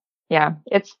 And yeah,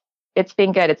 it's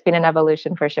been good. It's been an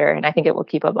evolution for sure. And I think it will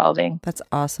keep evolving. That's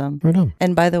awesome. Right on.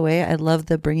 And by the way, I love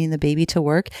the bringing the baby to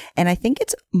work. And I think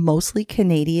it's mostly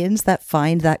Canadians that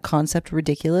find that concept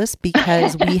ridiculous,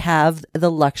 because we have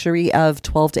the luxury of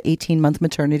 12 to 18 month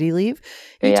maternity leave.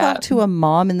 You talk to a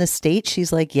mom in the States,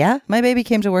 she's like, yeah, my baby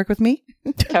came to work with me.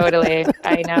 Totally.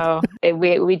 I know.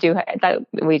 We do.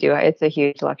 It's a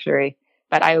huge luxury.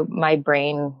 But my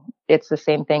brain, it's the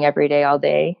same thing every day, all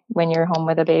day when you're home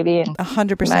with a baby. And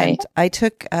 100%. I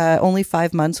took only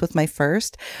 5 months with my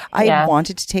first. I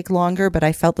wanted to take longer, but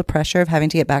I felt the pressure of having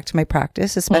to get back to my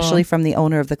practice, especially from the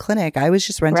owner of the clinic. I was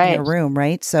just renting a room,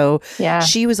 right? So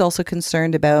she was also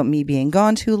concerned about me being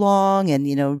gone too long,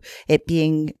 and, it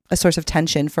being a source of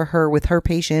tension for her with her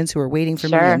patients who are waiting for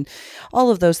me and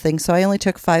all of those things. So I only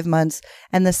took 5 months.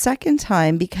 And the second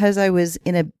time, because I was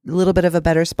in a little bit of a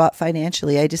better spot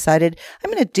financially, I decided I'm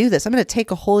going to do this. I'm going to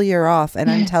take a whole year off. And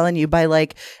I'm telling you, by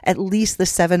like at least the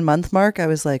 7-month mark, I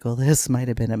was like, well, this might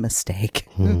have been a mistake.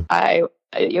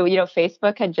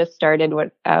 Facebook had just started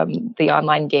with the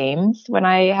online games when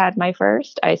I had my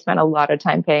first. I spent a lot of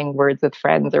time playing Words with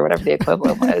Friends or whatever the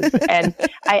equivalent was. And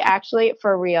I actually,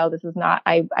 for real, this is not,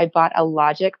 I bought a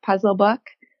logic puzzle book,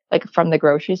 like from the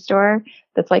grocery store.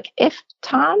 That's like, if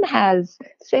Tom has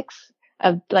 6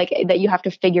 of like that you have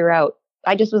to figure out.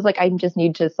 I just was like, I just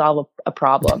need to solve a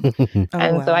problem. So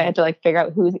I had to like figure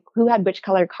out who had which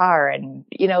color car. And,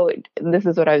 this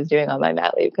is what I was doing on my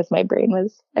mat leave, because my brain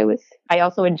I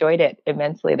also enjoyed it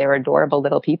immensely. They were adorable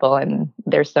little people, and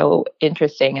they're so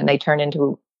interesting, and they turn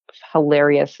into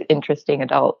hilarious, interesting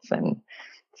adults. And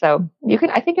so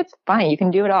I think it's fine. You can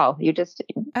do it all. You just,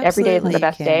 every day isn't the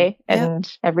best day, and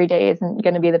every day isn't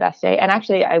going to be the best day. And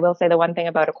actually, I will say the one thing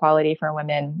about equality for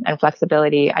women and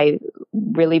flexibility, I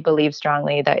really believe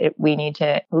strongly that we need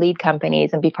to lead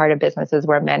companies and be part of businesses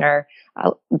where men are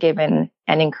given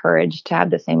and encouraged to have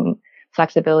the same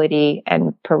flexibility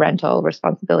and parental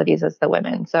responsibilities as the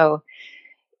women. So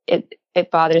it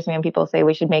bothers me when people say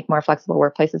we should make more flexible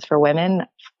workplaces for women.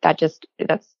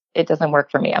 It doesn't work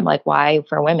for me. I'm like, why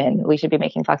for women? We should be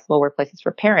making flexible workplaces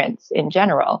for parents in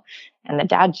general. And the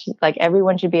dad,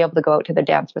 everyone should be able to go out to the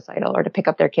dance recital or to pick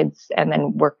up their kids and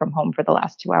then work from home for the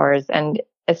last 2 hours. And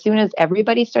as soon as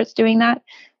everybody starts doing that,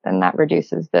 then that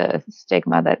reduces the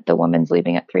stigma that the woman's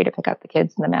leaving at 3 to pick up the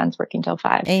kids and the man's working till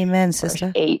 5. Amen, sister.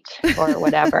 Or 8 or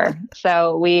whatever.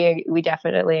 So we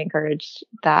definitely encourage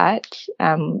that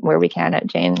where we can at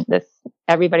Jane.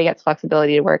 Everybody gets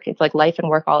flexibility to work. It's like life and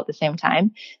work all at the same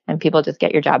time, and people just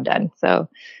get your job done. So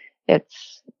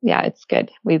it's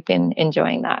good. We've been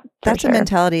enjoying that. That's sure. a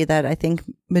mentality that I think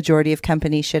majority of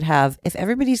companies should have. If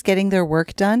everybody's getting their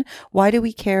work done, why do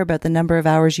we care about the number of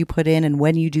hours you put in and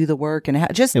when you do the work and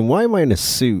and why am I in a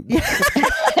suit?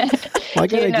 Why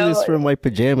can't I do this from my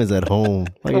pajamas at home?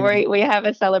 We have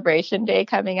a celebration day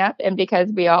coming up, and because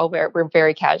we're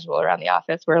very casual around the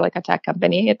office. We're like a tech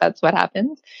company. That's what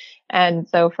happens. And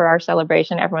so for our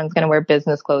celebration, everyone's going to wear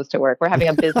business clothes to work. We're having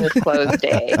a business clothes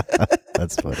day.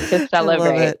 That's funny. To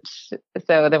celebrate.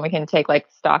 So then we can take like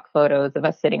stock photos of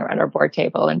us sitting around our board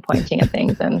table and pointing at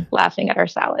things and laughing at our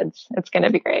salads. It's going to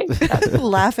be great.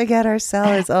 Laughing at our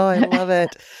salads. Oh, I love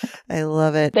it. I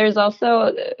love it. There's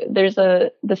also,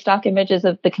 the stock images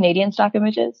of the Canadian stock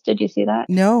images. Did you see that?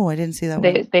 No, I didn't see that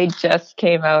one. They just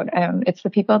came out. It's the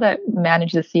people that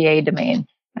manage the CA domain.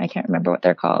 I can't remember what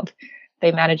they're called.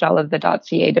 They manage all of the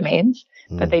 .ca domains,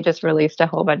 but they just released a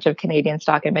whole bunch of Canadian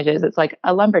stock images. It's like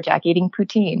a lumberjack eating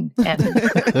poutine, and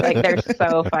like they're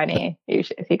so funny.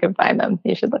 If you can find them,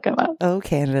 you should look them up. Oh,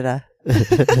 Canada.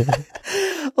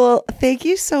 Well, thank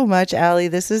you so much, Ali.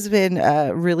 This has been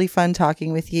really fun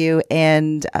talking with you.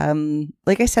 And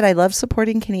like I said, I love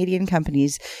supporting Canadian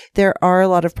companies. There are a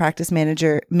lot of practice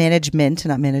management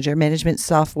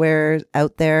software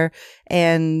out there.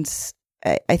 And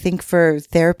I think for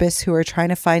therapists who are trying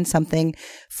to find something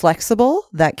flexible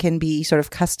that can be sort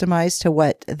of customized to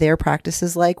what their practice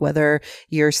is like, whether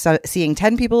you're seeing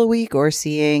 10 people a week or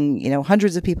seeing,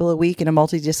 hundreds of people a week in a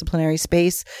multidisciplinary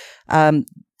space,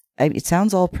 it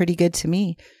sounds all pretty good to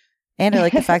me. And I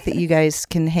like the fact that you guys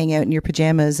can hang out in your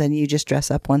pajamas and you just dress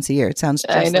up once a year. It sounds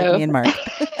just like me and Mark.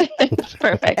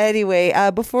 Perfect. Anyway,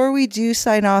 before we do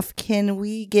sign off, can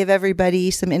we give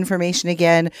everybody some information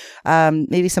again?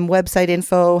 Maybe some website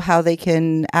info, how they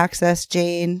can access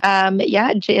Jane?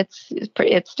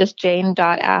 It's just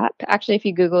jane.app. Actually, if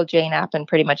you Google Jane app and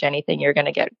pretty much anything, you're going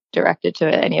to get directed to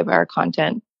any of our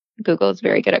content. Google is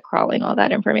very good at crawling all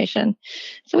that information.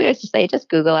 So we always just say, just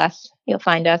Google us. You'll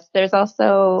find us. There's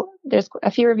a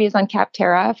few reviews on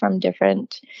Capterra from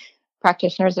different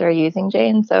practitioners that are using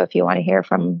Jane. So if you want to hear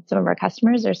from some of our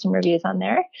customers, there's some reviews on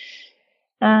there.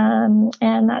 And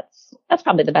that's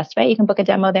probably the best way. You can book a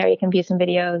demo there. You can view some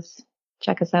videos.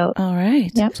 Check us out. All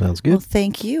right. Yep. Sounds good. Well,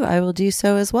 thank you. I will do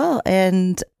so as well.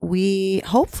 And we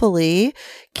hopefully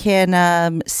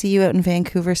can see you out in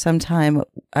Vancouver sometime.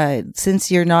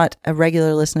 Since you're not a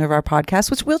regular listener of our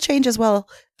podcast, which will change as well.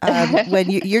 When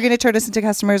you're going to turn us into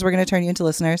customers, we're going to turn you into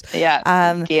listeners.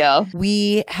 Yeah. Deal.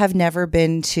 We have never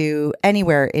been to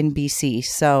anywhere in BC.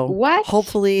 So what?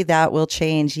 Hopefully that will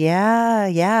change. Yeah.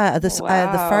 The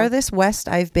farthest west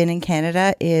I've been in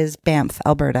Canada is Banff,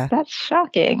 Alberta. That's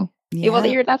shocking. Yeah.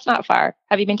 Well, that's not far.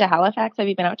 Have you been to Halifax? Have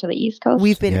you been out to the East Coast?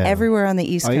 We've been everywhere on the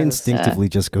East Coast. I instinctively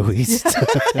just go east.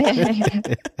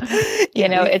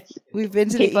 We've been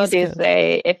to the East People do Coast.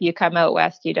 say if you come out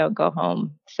west, you don't go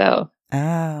home. So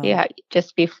yeah,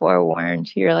 just be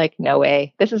forewarned. You're like, no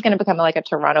way. This is going to become like a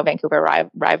Toronto-Vancouver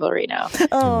rivalry now.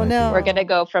 Oh, no. We're going to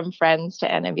go from friends to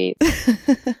enemies.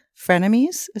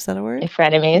 Frenemies? Is that a word?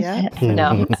 Frenemies? Yeah.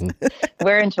 No.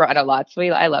 We're in Toronto lots.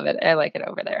 I love it. I like it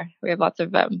over there. We have lots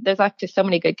of, there's actually so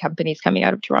many good companies coming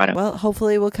out of Toronto. Well,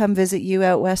 hopefully we'll come visit you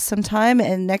out west sometime.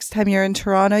 And next time you're in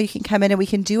Toronto, you can come in and we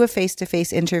can do a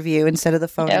face-to-face interview instead of the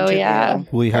phone interview. Yeah.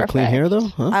 Will you have clean hair though?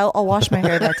 Huh? I'll wash my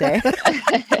hair that day.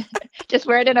 Just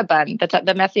wear it in a bun.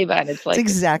 The messy bun. It's like It's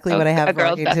exactly what I have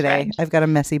working today. Friend. I've got a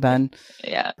messy bun.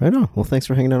 Yeah. Right on. Well, thanks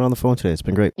for hanging out on the phone today. It's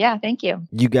been great. Yeah, thank you.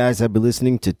 You guys have been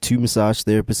listening to Two Massage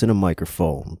Therapists in a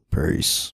Microphone. Peace.